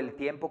todo el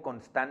tiempo,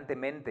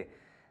 constantemente,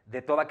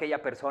 de toda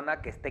aquella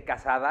persona que esté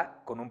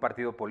casada con un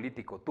partido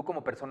político. Tú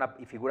como persona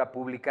y figura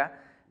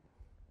pública,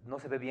 no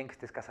se ve bien que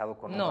estés casado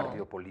con un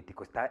partido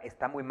político,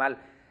 está muy mal.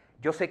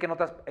 Yo sé que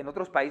en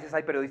otros países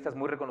hay periodistas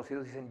muy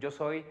reconocidos que dicen, yo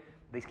soy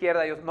de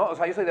izquierda, yo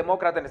soy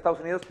demócrata en Estados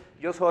Unidos,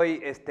 yo soy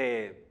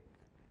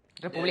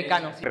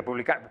republicano.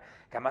 Republicano,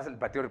 que además el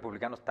Partido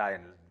Republicano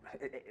está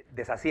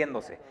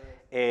deshaciéndose.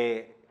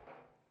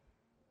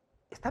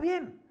 Está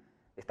bien,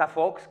 Está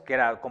Fox, que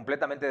era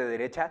completamente de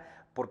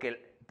derecha,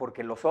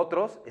 porque los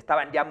otros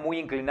estaban ya muy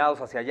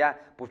inclinados hacia allá.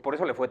 Pues por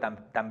eso le fue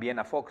tan bien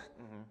a Fox.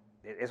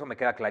 Eso me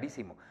queda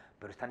clarísimo.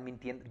 Pero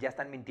ya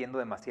están mintiendo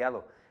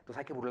demasiado. Entonces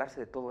hay que burlarse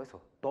de todo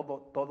eso,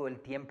 todo el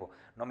tiempo.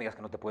 No me digas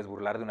que no te puedes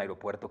burlar de un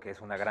aeropuerto que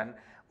es una gran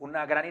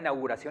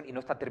inauguración y no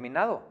está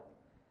terminado.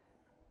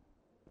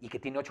 Y que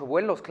tiene 8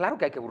 vuelos, claro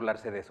que hay que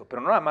burlarse de eso.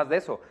 Pero no nada más de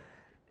eso.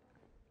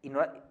 Y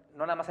no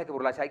nada más hay que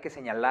burlarse, hay que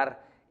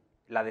señalar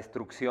la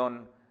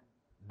destrucción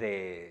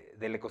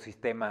del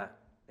ecosistema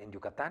en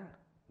Yucatán,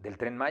 del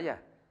Tren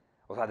Maya.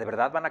 O sea, de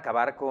verdad van a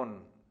acabar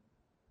con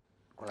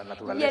la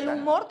naturaleza. Y el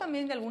humor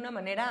también, de alguna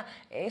manera,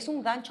 es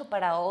un gancho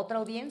para otra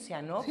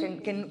audiencia, ¿no?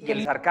 Sí, y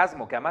el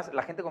sarcasmo, que además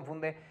la gente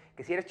confunde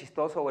que si eres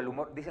chistoso o el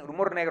humor, dicen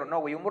humor negro. No,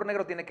 güey, humor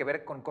negro tiene que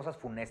ver con cosas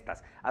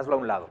funestas. Hazlo a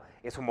un lado.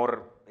 Es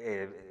humor...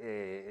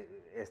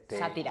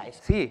 sátira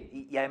eso.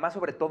 Sí, y además,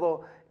 sobre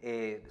todo,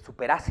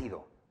 súper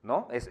ácido,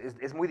 ¿no?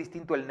 Es muy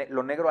distinto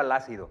lo negro al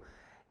ácido.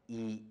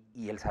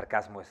 Y el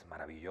sarcasmo es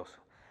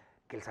maravilloso.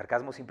 Que el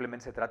sarcasmo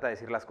simplemente se trata de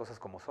decir las cosas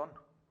como son.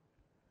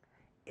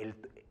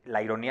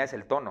 La ironía es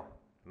el tono,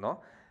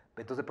 ¿no?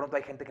 Entonces de pronto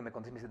hay gente que me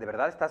contesta y me dice, ¿de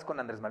verdad estás con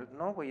Andrés Manuel?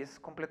 No, güey, es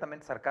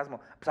completamente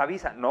sarcasmo. Pues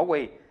avisa. No,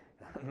 güey,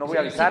 no voy a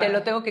avisar. Si te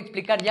lo tengo que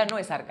explicar, ya no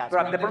es sarcasmo.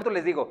 Pero de pronto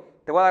les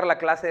digo, te voy a dar la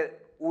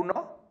clase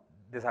 1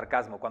 de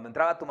sarcasmo. Cuando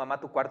entraba tu mamá a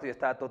tu cuarto y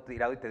estaba todo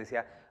tirado y te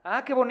decía,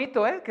 qué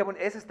bonito, ¿eh?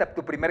 Esa es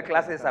tu primer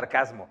clase de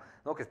sarcasmo,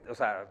 ¿no? O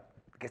sea,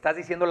 que estás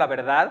diciendo la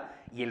verdad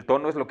y el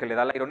tono es lo que le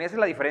da la ironía. Esa es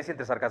la diferencia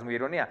entre sarcasmo y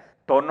ironía.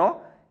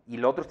 Tono y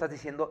lo otro estás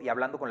diciendo y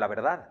hablando con la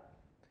verdad.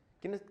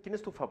 ¿Quién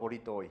es tu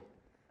favorito hoy?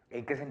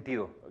 ¿En qué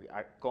sentido?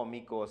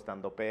 Cómico,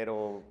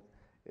 standupero.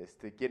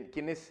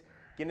 ¿Quién es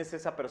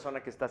esa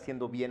persona que está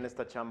haciendo bien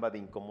esta chamba de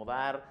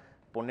incomodar,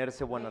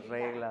 ponerse buenas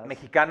reglas?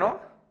 ¿Mexicano?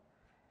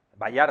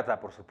 Vallarta,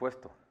 por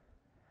supuesto.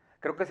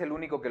 Creo que es el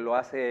único que lo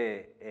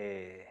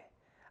hace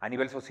a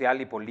nivel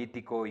social y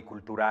político y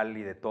cultural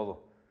y de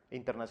todo.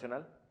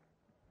 ¿Internacional?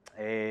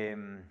 Es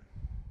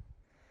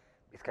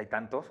que hay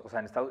tantos. O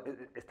sea, en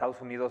Estados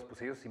Unidos, pues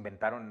ellos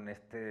inventaron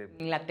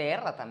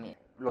Inglaterra también.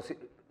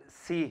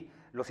 Sí,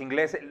 los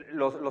ingleses,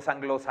 los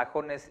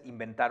anglosajones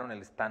inventaron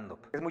el stand-up.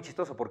 Es muy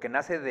chistoso porque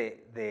nace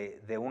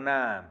de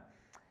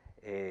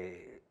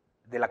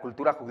la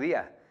cultura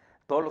judía.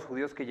 Todos los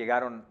judíos que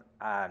llegaron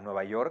a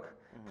Nueva York,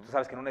 pues tú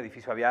sabes que en un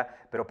edificio había,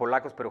 pero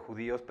polacos, pero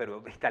judíos,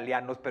 pero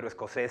italianos, pero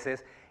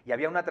escoceses, y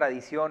había una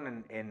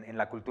tradición en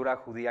la cultura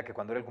judía que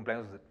cuando era el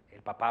cumpleaños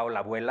del papá o la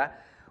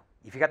abuela,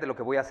 y fíjate lo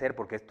que voy a hacer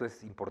porque esto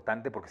es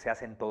importante porque se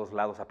hace en todos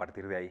lados a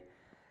partir de ahí.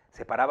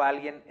 Se paraba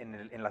alguien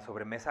en la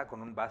sobremesa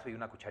con un vaso y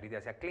una cucharita y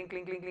hacía clink,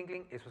 clink, clink, clink,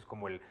 clink. Eso es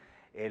como en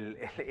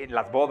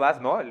las bodas,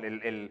 ¿no?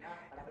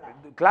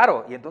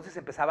 Claro, y entonces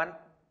empezaban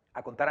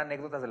a contar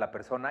anécdotas de la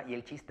persona y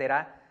el chiste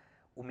era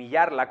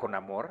humillarla con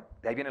amor.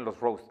 De ahí vienen los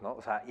roasts, ¿no?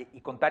 O sea,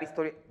 y contar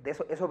historias. De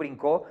eso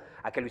brincó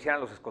a que lo hicieran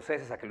los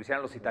escoceses, a que lo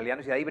hicieran los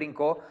italianos, y de ahí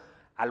brincó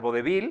al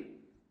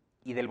vodevil,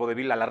 y del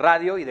vodevil a la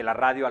radio, y de la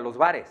radio a los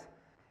bares.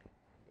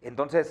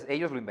 Entonces,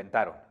 ellos lo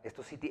inventaron.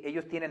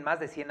 Ellos tienen más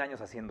de 100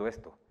 años haciendo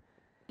esto.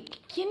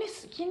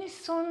 ¿Quiénes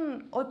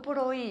son hoy por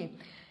hoy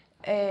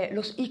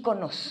los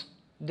íconos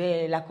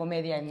de la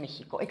comedia en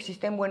México?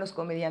 ¿Existen buenos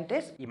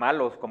comediantes? Y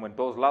malos, como en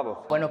todos lados.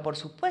 Bueno, por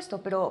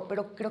supuesto, pero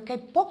creo que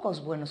hay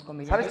pocos buenos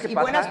comediantes. ¿Sabes qué y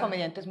pasa? buenas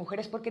comediantes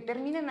mujeres, porque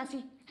terminan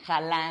así,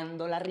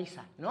 jalando la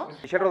risa, ¿no?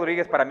 Michelle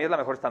Rodríguez para mí es la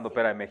mejor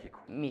estandopera de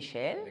México.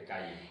 Michelle. De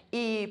calle.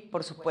 Y,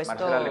 por supuesto,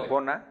 Marcela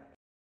Lepona.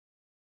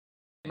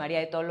 María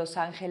de todos los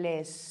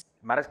Ángeles.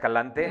 Mara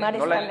Escalante. Mara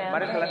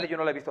Escalante yo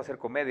no la he visto hacer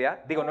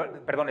comedia. Digo,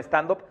 perdón,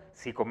 stand-up,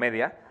 sí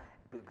comedia.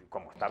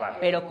 Como estaba.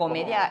 Pero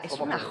comedia es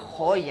una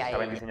joya.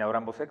 Estaba en Diseñador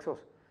Ambos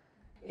Sexos.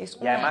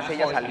 Es Y además una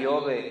ella joya.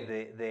 salió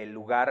del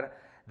lugar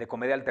de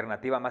comedia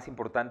alternativa más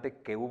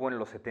importante que hubo en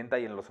los 70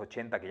 y en los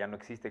 80, que ya no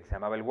existe, que se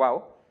llamaba El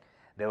Guau,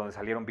 de donde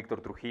salieron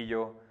Víctor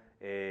Trujillo,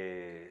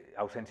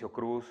 Ausencio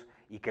Cruz,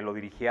 y que lo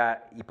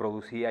dirigía y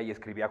producía y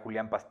escribía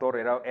Julián Pastor.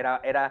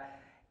 Era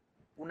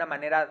una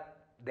manera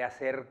de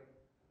hacer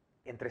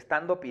entre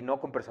stand-up y no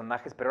con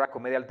personajes, pero era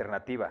comedia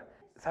alternativa.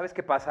 ¿Sabes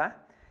qué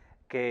pasa?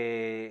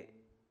 Que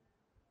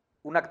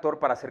un actor,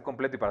 para ser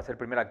completo y para ser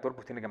primer actor,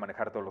 pues tiene que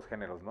manejar todos los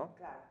géneros, ¿no?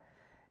 Claro.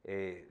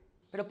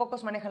 Pero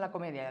pocos manejan la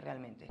comedia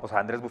realmente. O sea,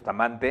 Andrés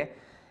Bustamante,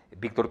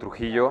 Víctor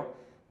Trujillo,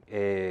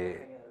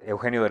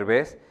 Eugenio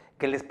Derbez,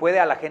 que les puede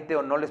a la gente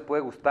o no les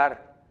puede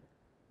gustar,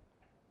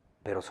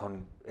 pero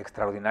son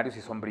extraordinarios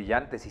y son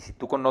brillantes. Y si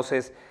tú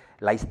conoces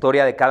la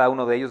historia de cada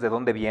uno de ellos, de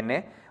dónde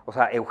viene, o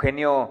sea,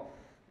 Eugenio,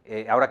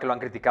 ahora que lo han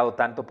criticado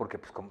tanto, porque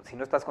pues, si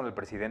no estás con el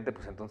presidente,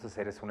 pues entonces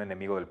eres un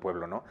enemigo del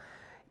pueblo, ¿no?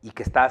 Y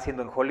que está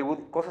haciendo en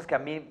Hollywood cosas que a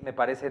mí me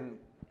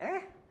parecen...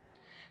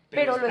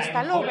 Pero lo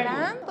está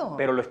logrando.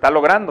 Pero lo está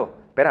logrando.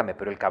 Espérame,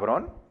 pero el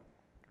cabrón,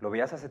 lo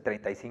veías hace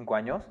 35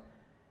 años,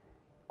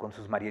 con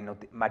sus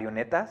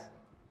marionetas,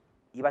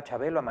 iba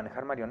Chabelo a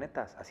manejar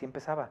marionetas, así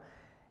empezaba.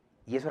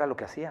 Y eso era lo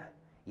que hacía.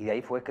 Y de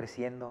ahí fue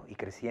creciendo y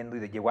creciendo,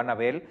 y llegó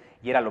Anabel,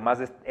 y era lo más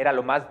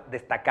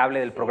destacable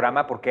del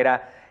programa porque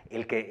era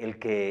el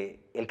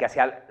que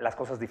hacía las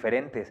cosas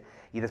diferentes.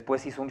 Y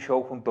después hizo un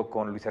show junto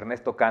con Luis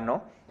Ernesto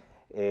Cano,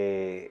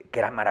 que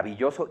era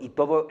maravilloso, y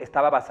todo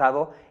estaba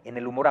basado en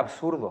el humor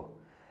absurdo.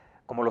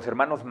 Como los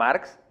hermanos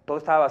Marx, todo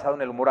estaba basado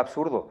en el humor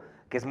absurdo,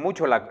 que es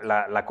mucho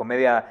la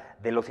comedia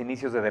de los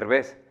inicios de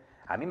Derbez.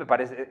 A mí me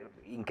parece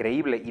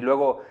increíble. Y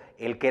luego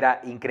el que era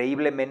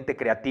increíblemente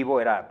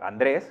creativo era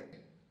Andrés.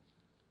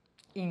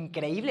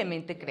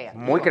 Increíblemente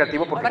creativo. Muy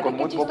creativo porque aparte, con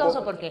muy qué chistoso,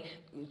 poco...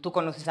 porque tú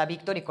conoces a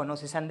Víctor y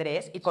conoces a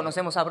Andrés y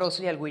conocemos a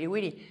Broso y al Wiri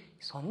Wiri.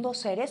 Son dos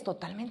seres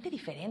totalmente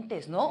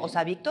diferentes, ¿no? O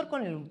sea, Víctor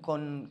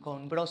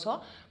con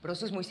Broso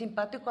es muy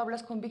simpático,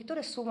 hablas con Víctor,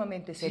 es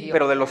sumamente serio. Sí,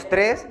 pero de los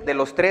tres,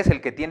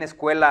 el que tiene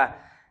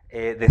escuela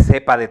de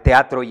cepa, de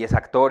teatro y es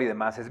actor y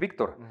demás, es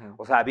Víctor.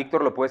 O sea, a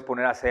Víctor lo puedes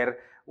poner a hacer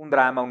un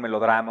drama, un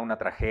melodrama, una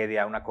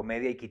tragedia, una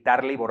comedia y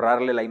quitarle y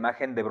borrarle la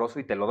imagen de Broso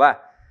y te lo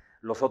da.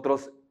 Los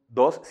otros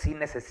dos sí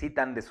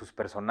necesitan de sus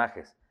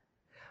personajes.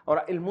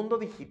 Ahora, ¿el mundo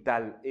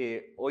digital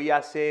hoy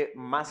hace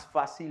más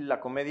fácil la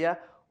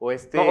comedia o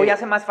No, hoy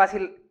hace más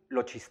fácil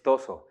lo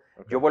chistoso.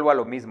 Okay. Yo vuelvo a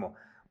lo mismo.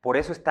 Por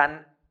eso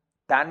están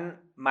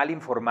tan mal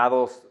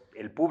informados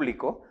el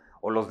público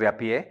o los de a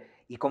pie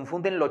y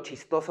confunden lo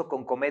chistoso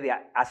con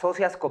comedia.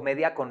 Asocias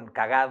comedia con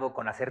cagado,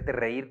 con hacerte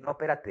reír. No,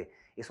 espérate,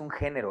 es un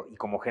género y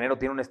como género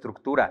tiene una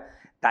estructura,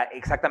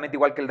 exactamente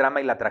igual que el drama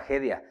y la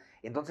tragedia.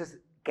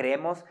 Entonces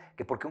creemos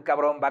que porque un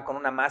cabrón va con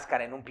una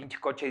máscara en un pinche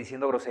coche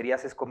diciendo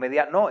groserías es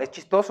comedia. No, es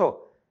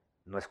chistoso.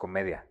 No es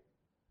comedia.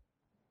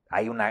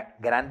 Hay una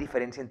gran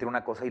diferencia entre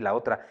una cosa y la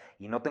otra.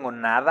 Y no tengo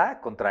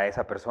nada contra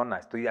esa persona.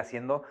 Estoy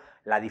haciendo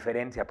la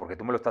diferencia porque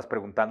tú me lo estás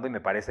preguntando y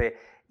me parece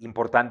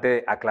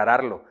importante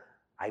aclararlo.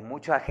 Hay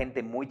mucha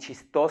gente muy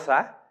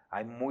chistosa,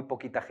 hay muy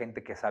poquita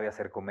gente que sabe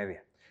hacer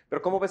comedia.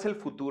 Pero ¿cómo ves el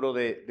futuro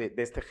de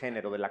este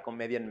género, de la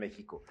comedia en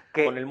México?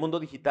 ¿Qué? ¿Con el mundo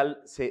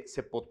digital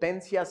se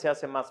potencia, se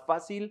hace más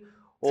fácil?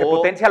 Se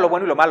potencia lo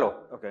bueno y lo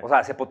malo. Okay. O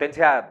sea, se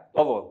potencia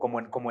todo,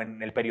 como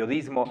en el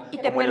periodismo,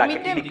 como en la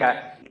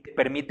crítica. Y te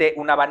permite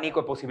un abanico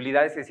de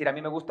posibilidades, es decir, a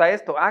mí me gusta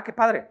esto. Ah, qué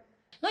padre.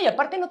 No, y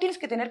aparte no tienes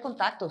que tener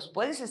contactos.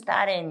 Puedes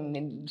estar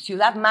en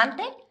Ciudad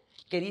Mante,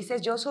 que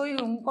dices, yo soy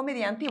un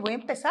comediante y voy a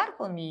empezar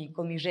con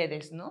mis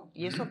redes, ¿no?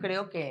 Y eso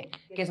creo que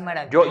es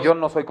maravilloso. Yo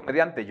no soy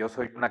comediante, yo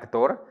soy un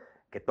actor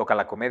que toca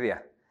la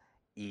comedia.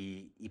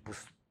 Y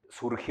pues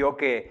surgió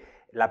que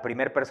la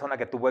primera persona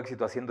que tuvo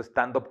éxito haciendo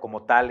stand-up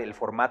como tal, el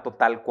formato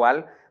tal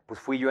cual, pues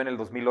fui yo en el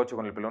 2008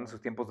 con El Pelón en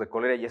sus tiempos de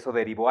cólera y eso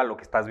derivó a lo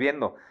que estás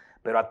viendo.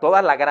 Pero a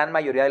toda la gran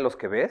mayoría de los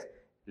que ves,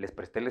 les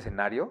presté el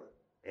escenario,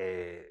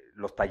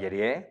 los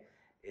tallereé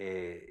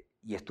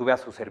y estuve a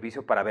su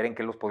servicio para ver en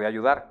qué los podía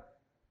ayudar.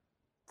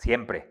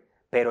 Siempre.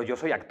 Pero yo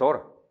soy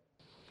actor.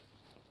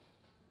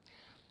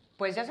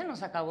 Pues ya se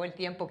nos acabó el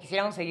tiempo,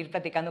 quisiéramos seguir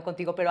platicando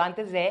contigo, pero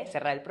antes de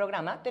cerrar el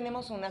programa,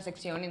 tenemos una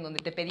sección en donde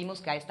te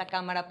pedimos que a esta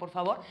cámara, por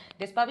favor,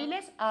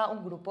 despabiles a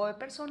un grupo de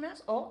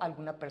personas o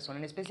alguna persona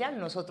en especial.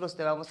 Nosotros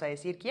te vamos a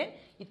decir quién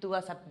y tú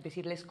vas a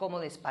decirles cómo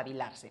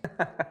despabilarse.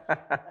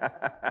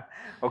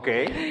 Ok.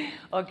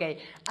 Ok.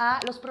 A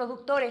los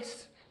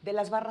productores de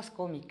las barras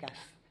cómicas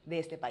de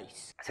este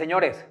país.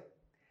 Señores,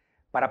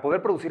 para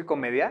poder producir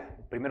comedia,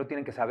 primero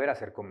tienen que saber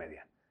hacer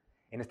comedia.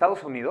 En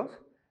Estados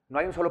Unidos no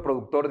hay un solo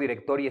productor,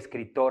 director y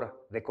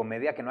escritor de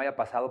comedia que no haya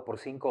pasado por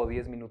 5 o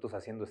 10 minutos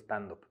haciendo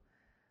stand-up.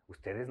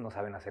 Ustedes no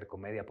saben hacer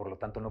comedia, por lo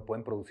tanto no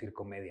pueden producir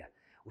comedia.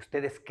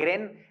 Ustedes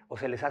creen o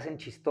se les hacen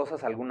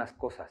chistosas algunas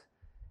cosas.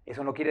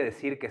 Eso no quiere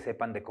decir que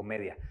sepan de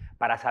comedia.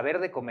 Para saber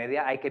de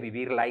comedia hay que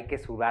vivirla, hay que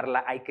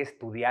sudarla, hay que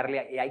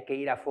estudiarla y hay que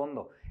ir a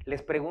fondo.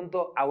 Les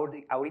pregunto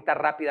ahorita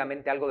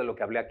rápidamente algo de lo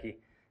que hablé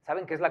aquí.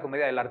 ¿Saben qué es la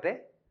comedia del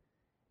arte?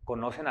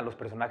 ¿Conocen a los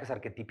personajes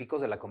arquetípicos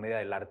de la comedia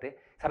del arte?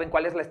 ¿Saben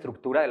cuál es la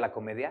estructura de la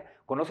comedia?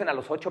 ¿Conocen a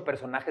los 8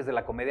 personajes de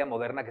la comedia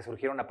moderna que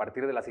surgieron a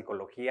partir de la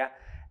psicología,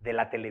 de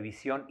la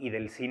televisión y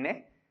del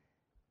cine?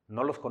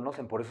 No los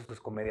conocen, por eso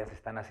sus comedias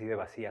están así de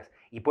vacías.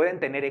 Y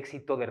pueden tener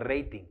éxito de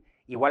rating.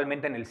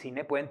 Igualmente en el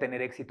cine pueden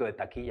tener éxito de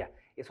taquilla.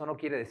 Eso no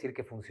quiere decir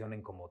que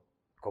funcionen como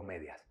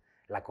comedias.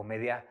 La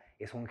comedia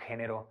es un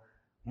género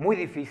muy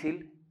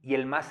difícil y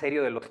el más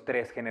serio de los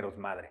 3 géneros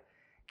madre.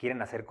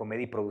 ¿Quieren hacer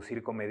comedia y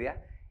producir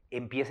comedia?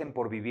 Empiecen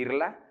por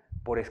vivirla,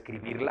 por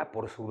escribirla,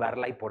 por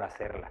sudarla y por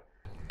hacerla.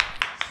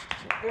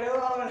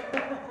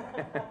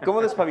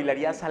 ¿Cómo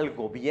despabilarías al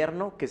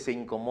gobierno que se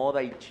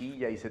incomoda y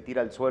chilla y se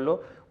tira al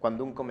suelo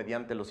cuando un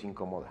comediante los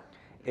incomoda?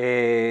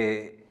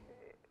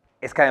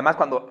 Es que además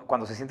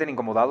cuando se sienten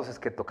incomodados es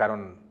que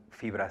tocaron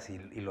fibras y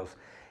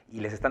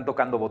les están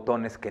tocando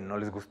botones que no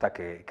les gusta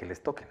que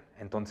les toquen.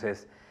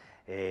 Entonces,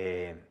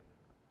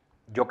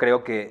 yo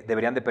creo que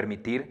deberían de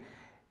permitir,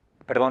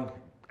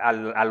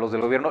 a los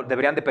del gobierno,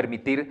 deberían de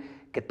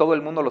permitir que todo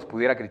el mundo los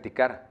pudiera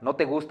criticar. ¿No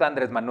te gusta,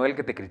 Andrés Manuel,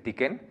 que te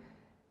critiquen?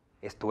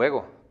 Es tu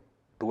ego.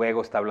 Tu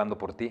ego está hablando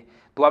por ti.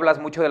 Tú hablas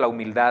mucho de la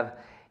humildad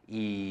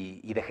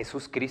y de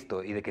Jesús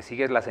Cristo y de que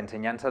sigues las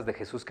enseñanzas de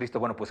Jesús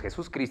Cristo. Bueno, pues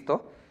Jesús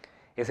Cristo,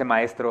 ese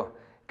maestro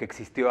que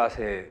existió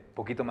hace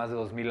poquito más de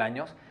 2000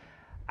 años,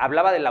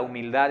 Hablaba de la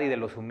humildad y de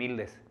los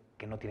humildes,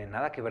 que no tienen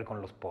nada que ver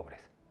con los pobres.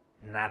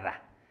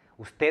 Nada.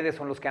 Ustedes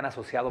son los que han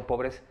asociado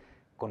pobres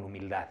con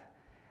humildad.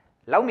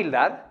 La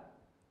humildad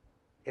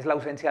es la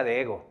ausencia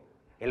de ego.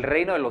 El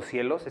reino de los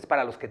cielos es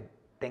para los que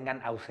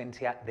tengan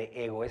ausencia de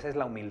ego. Esa es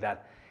la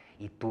humildad.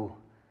 Y tú,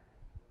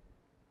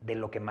 de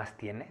lo que más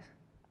tienes,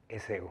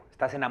 es ego.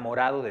 Estás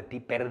enamorado de ti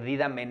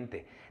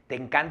perdidamente. Te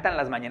encantan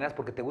las mañanas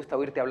porque te gusta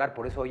oírte hablar,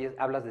 por eso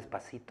hablas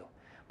despacito.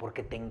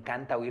 Porque te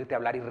encanta oírte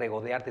hablar y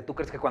regodearte. ¿Tú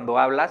crees que cuando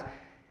hablas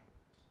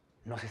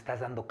nos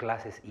estás dando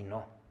clases? Y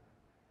no.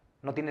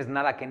 No tienes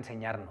nada que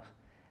enseñarnos.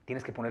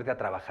 Tienes que ponerte a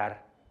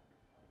trabajar.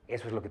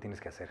 Eso es lo que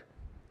tienes que hacer.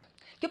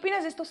 ¿Qué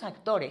opinas de estos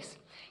actores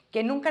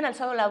que nunca han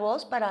alzado la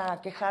voz para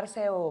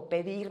quejarse o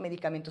pedir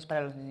medicamentos para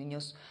los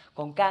niños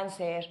con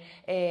cáncer,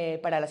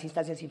 para las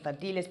instancias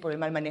infantiles, por el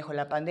mal manejo de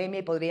la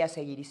pandemia, y podría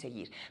seguir y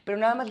seguir? Pero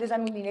nada más les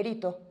dan un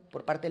dinerito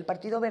por parte del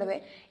Partido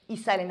Verde y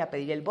salen a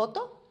pedir el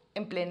voto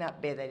en plena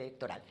veda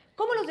electoral.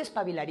 ¿Cómo los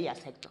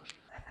despabilarías, Héctor?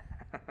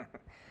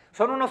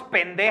 Son unos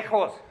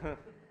pendejos.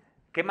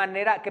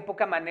 Qué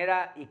poca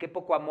manera y qué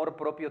poco amor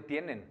propio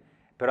tienen.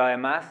 Pero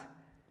además,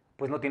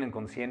 pues no tienen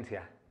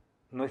conciencia.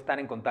 No están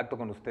en contacto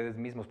con ustedes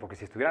mismos, porque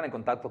si estuvieran en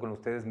contacto con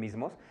ustedes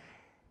mismos,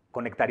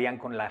 conectarían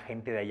con la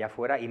gente de allá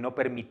afuera y no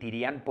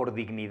permitirían por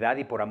dignidad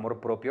y por amor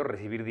propio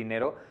recibir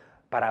dinero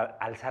para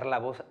alzar la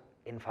voz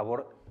en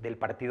favor del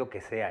partido que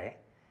sea, ¿eh?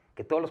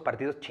 Que todos los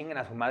partidos chinguen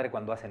a su madre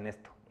cuando hacen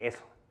esto.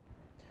 Eso.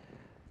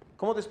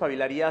 ¿Cómo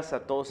despabilarías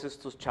a todos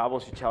estos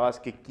chavos y chavas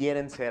que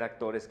quieren ser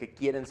actores, que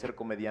quieren ser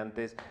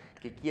comediantes,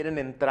 que quieren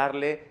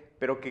entrarle,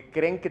 pero que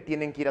creen que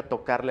tienen que ir a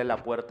tocarle la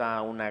puerta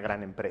a una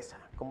gran empresa?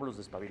 ¿Cómo los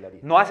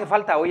despabilarías? No hace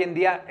falta. Hoy en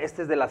día,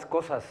 esta es de las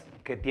cosas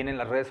que tienen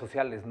las redes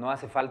sociales. No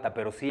hace falta,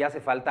 pero sí hace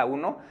falta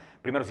uno.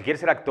 Primero, si quieres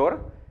ser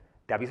actor,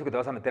 te aviso que te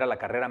vas a meter a la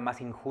carrera más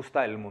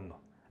injusta del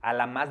mundo. A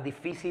la más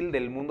difícil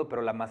del mundo,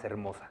 pero la más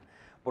hermosa.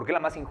 ¿Por qué la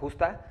más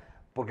injusta?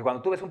 Porque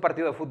cuando tú ves un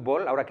partido de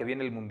fútbol, ahora que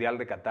viene el Mundial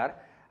de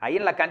Qatar, ahí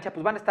en la cancha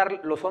pues van a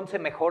estar los 11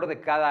 mejor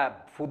de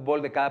cada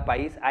fútbol de cada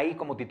país, ahí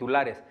como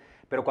titulares.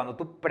 Pero cuando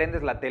tú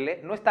prendes la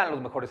tele, no están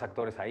los mejores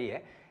actores ahí,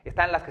 ¿eh?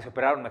 Están las que se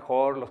operaron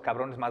mejor, los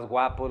cabrones más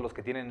guapos, los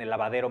que tienen el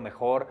lavadero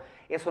mejor.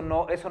 Eso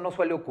no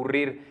suele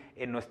ocurrir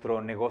en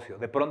nuestro negocio.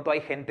 De pronto hay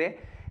gente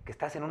que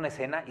estás en una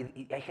escena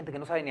y hay gente que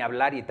no sabe ni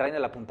hablar y traen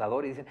el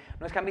apuntador y dicen,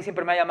 no, es que a mí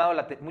siempre me ha llamado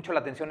mucho la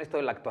atención esto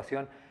de la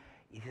actuación.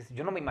 Y dices,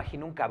 yo no me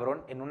imagino un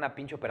cabrón en una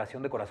pinche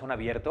operación de corazón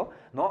abierto,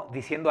 ¿no?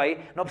 Diciendo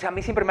ahí, no, pues a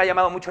mí siempre me ha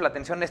llamado mucho la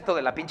atención esto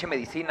de la pinche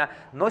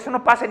medicina. No, eso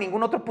no pasa en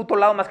ningún otro puto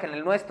lado más que en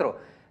el nuestro.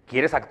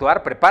 ¿Quieres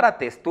actuar?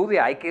 Prepárate,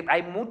 estudia.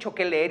 Hay mucho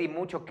que leer y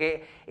mucho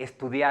que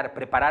estudiar.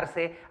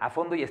 Prepararse a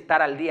fondo y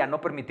estar al día. No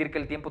permitir que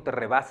el tiempo te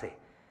rebase.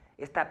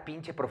 Esta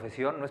pinche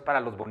profesión no es para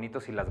los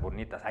bonitos y las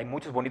bonitas. Hay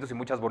muchos bonitos y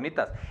muchas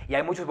bonitas. Y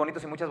hay muchos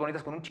bonitos y muchas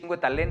bonitas con un chingo de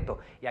talento.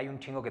 Y hay un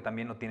chingo que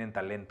también no tienen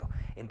talento.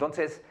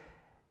 Entonces,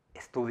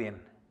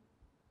 estudien.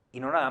 Y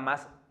no nada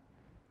más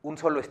un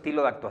solo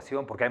estilo de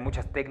actuación, porque hay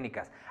muchas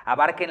técnicas.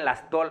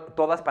 Abárquenlas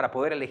todas para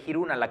poder elegir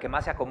una, la que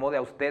más se acomode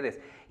a ustedes.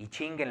 Y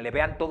chinguenle,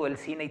 vean todo el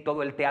cine y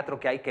todo el teatro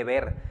que hay que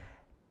ver.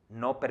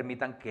 No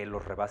permitan que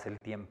los rebase el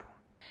tiempo.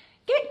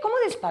 ¿Cómo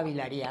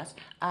despabilarías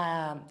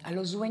a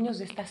los dueños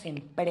de estas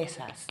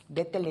empresas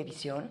de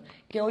televisión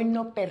que hoy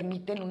no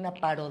permiten una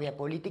parodia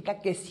política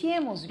que sí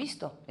hemos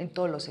visto en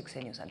todos los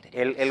sexenios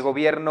anteriores? El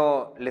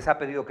gobierno les ha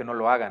pedido que no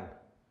lo hagan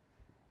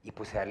y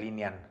pues se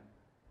alinean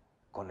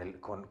con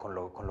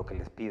lo que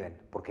les piden,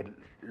 porque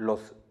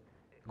los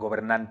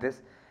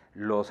gobernantes,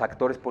 los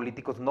actores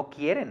políticos no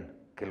quieren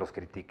que los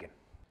critiquen.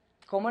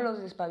 ¿Cómo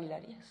los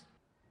despabilarías?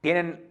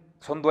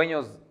 Son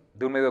dueños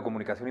de un medio de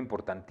comunicación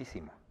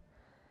importantísimo.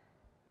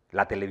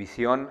 La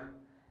televisión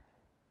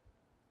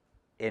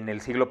en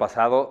el siglo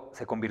pasado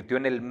se convirtió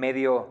en el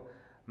medio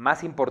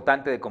más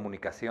importante de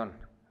comunicación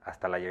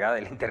hasta la llegada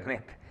del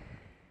Internet.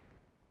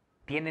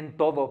 Tienen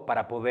todo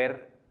para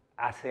poder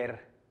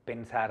hacer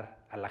pensar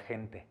a la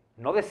gente.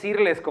 No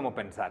decirles cómo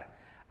pensar,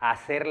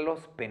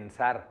 hacerlos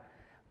pensar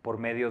por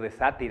medio de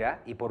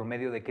sátira y por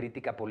medio de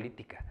crítica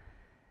política.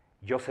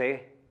 Yo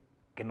sé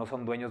que no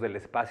son dueños del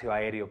espacio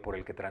aéreo por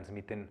el que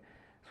transmiten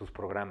sus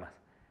programas,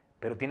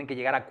 pero tienen que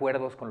llegar a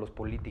acuerdos con los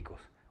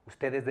políticos.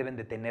 Ustedes deben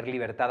de tener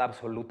libertad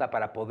absoluta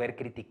para poder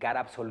criticar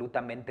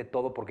absolutamente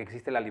todo porque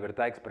existe la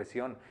libertad de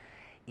expresión.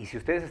 Y si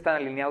ustedes están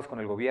alineados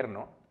con el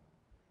gobierno,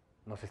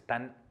 nos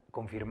están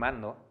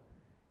confirmando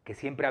que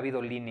siempre ha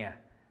habido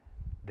línea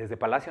desde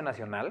Palacio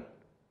Nacional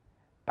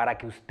para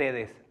que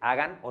ustedes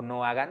hagan o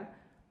no hagan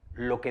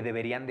lo que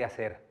deberían de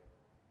hacer,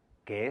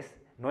 que es,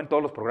 no en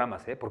todos los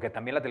programas, porque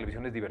también la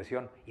televisión es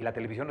diversión y la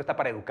televisión no está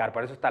para educar,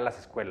 para eso están las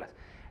escuelas,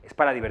 es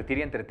para divertir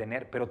y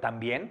entretener, pero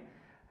también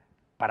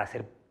para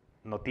hacer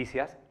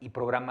noticias y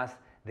programas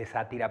de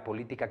sátira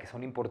política que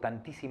son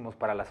importantísimos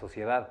para la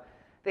sociedad.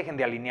 Dejen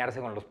de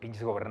alinearse con los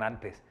pinches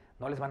gobernantes,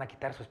 no les van a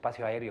quitar su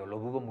espacio aéreo, lo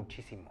dudo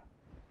muchísimo.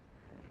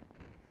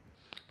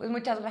 Pues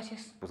muchas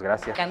gracias. Pues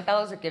gracias.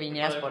 Encantados de que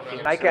vinieras por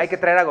fin. Hay que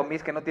traer a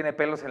Gomis que no tiene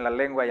pelos en la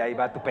lengua y ahí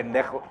va tu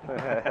pendejo.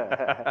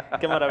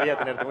 Qué maravilla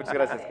tenerte. Muchas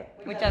gracias.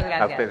 Muchas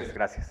gracias. A ustedes,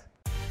 gracias.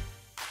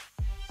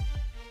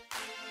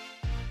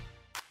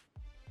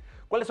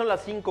 ¿Cuáles son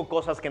las 5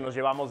 cosas que nos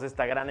llevamos de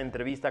esta gran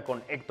entrevista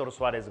con Héctor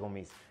Suárez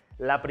Gómez?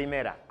 La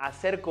primera,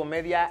 hacer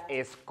comedia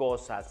es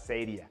cosa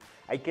seria.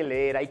 Hay que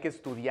leer, hay que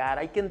estudiar,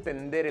 hay que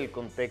entender el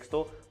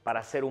contexto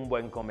para ser un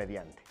buen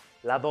comediante.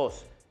 La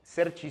 2,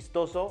 ser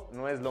chistoso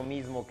no es lo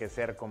mismo que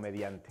ser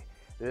comediante.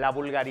 La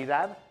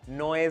vulgaridad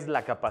no es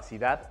la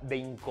capacidad de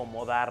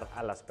incomodar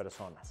a las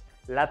personas.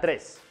 La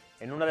 3,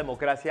 en una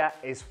democracia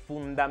es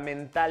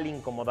fundamental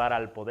incomodar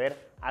al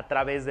poder a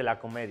través de la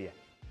comedia,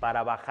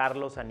 para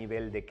bajarlos a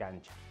nivel de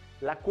cancha.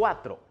 La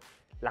 4,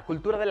 la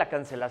cultura de la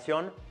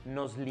cancelación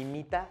nos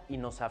limita y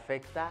nos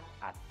afecta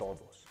a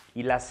todos.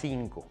 Y la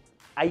 5,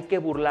 hay que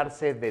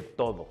burlarse de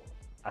todo,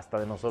 hasta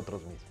de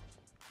nosotros mismos.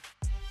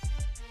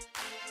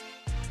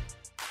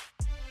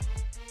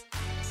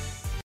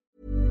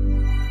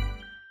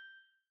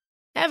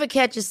 Ever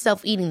catch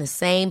yourself eating the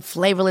same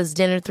flavorless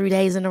dinner 3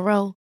 days in a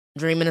row?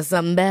 Dreaming of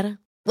something better?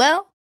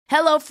 Well,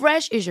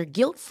 HelloFresh is your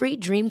guilt-free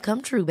dream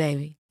come true,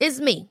 baby.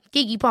 It's me,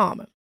 Keke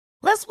Palmer.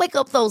 Let's wake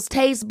up those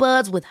taste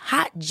buds with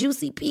hot,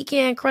 juicy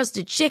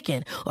pecan-crusted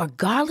chicken or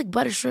garlic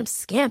butter shrimp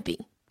scampi.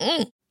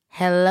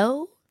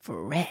 Hello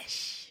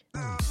Fresh.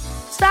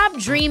 Stop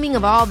dreaming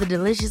of all the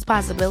delicious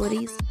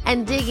possibilities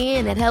and dig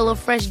in at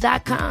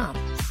HelloFresh.com.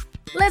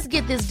 Let's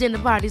get this dinner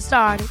party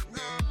started.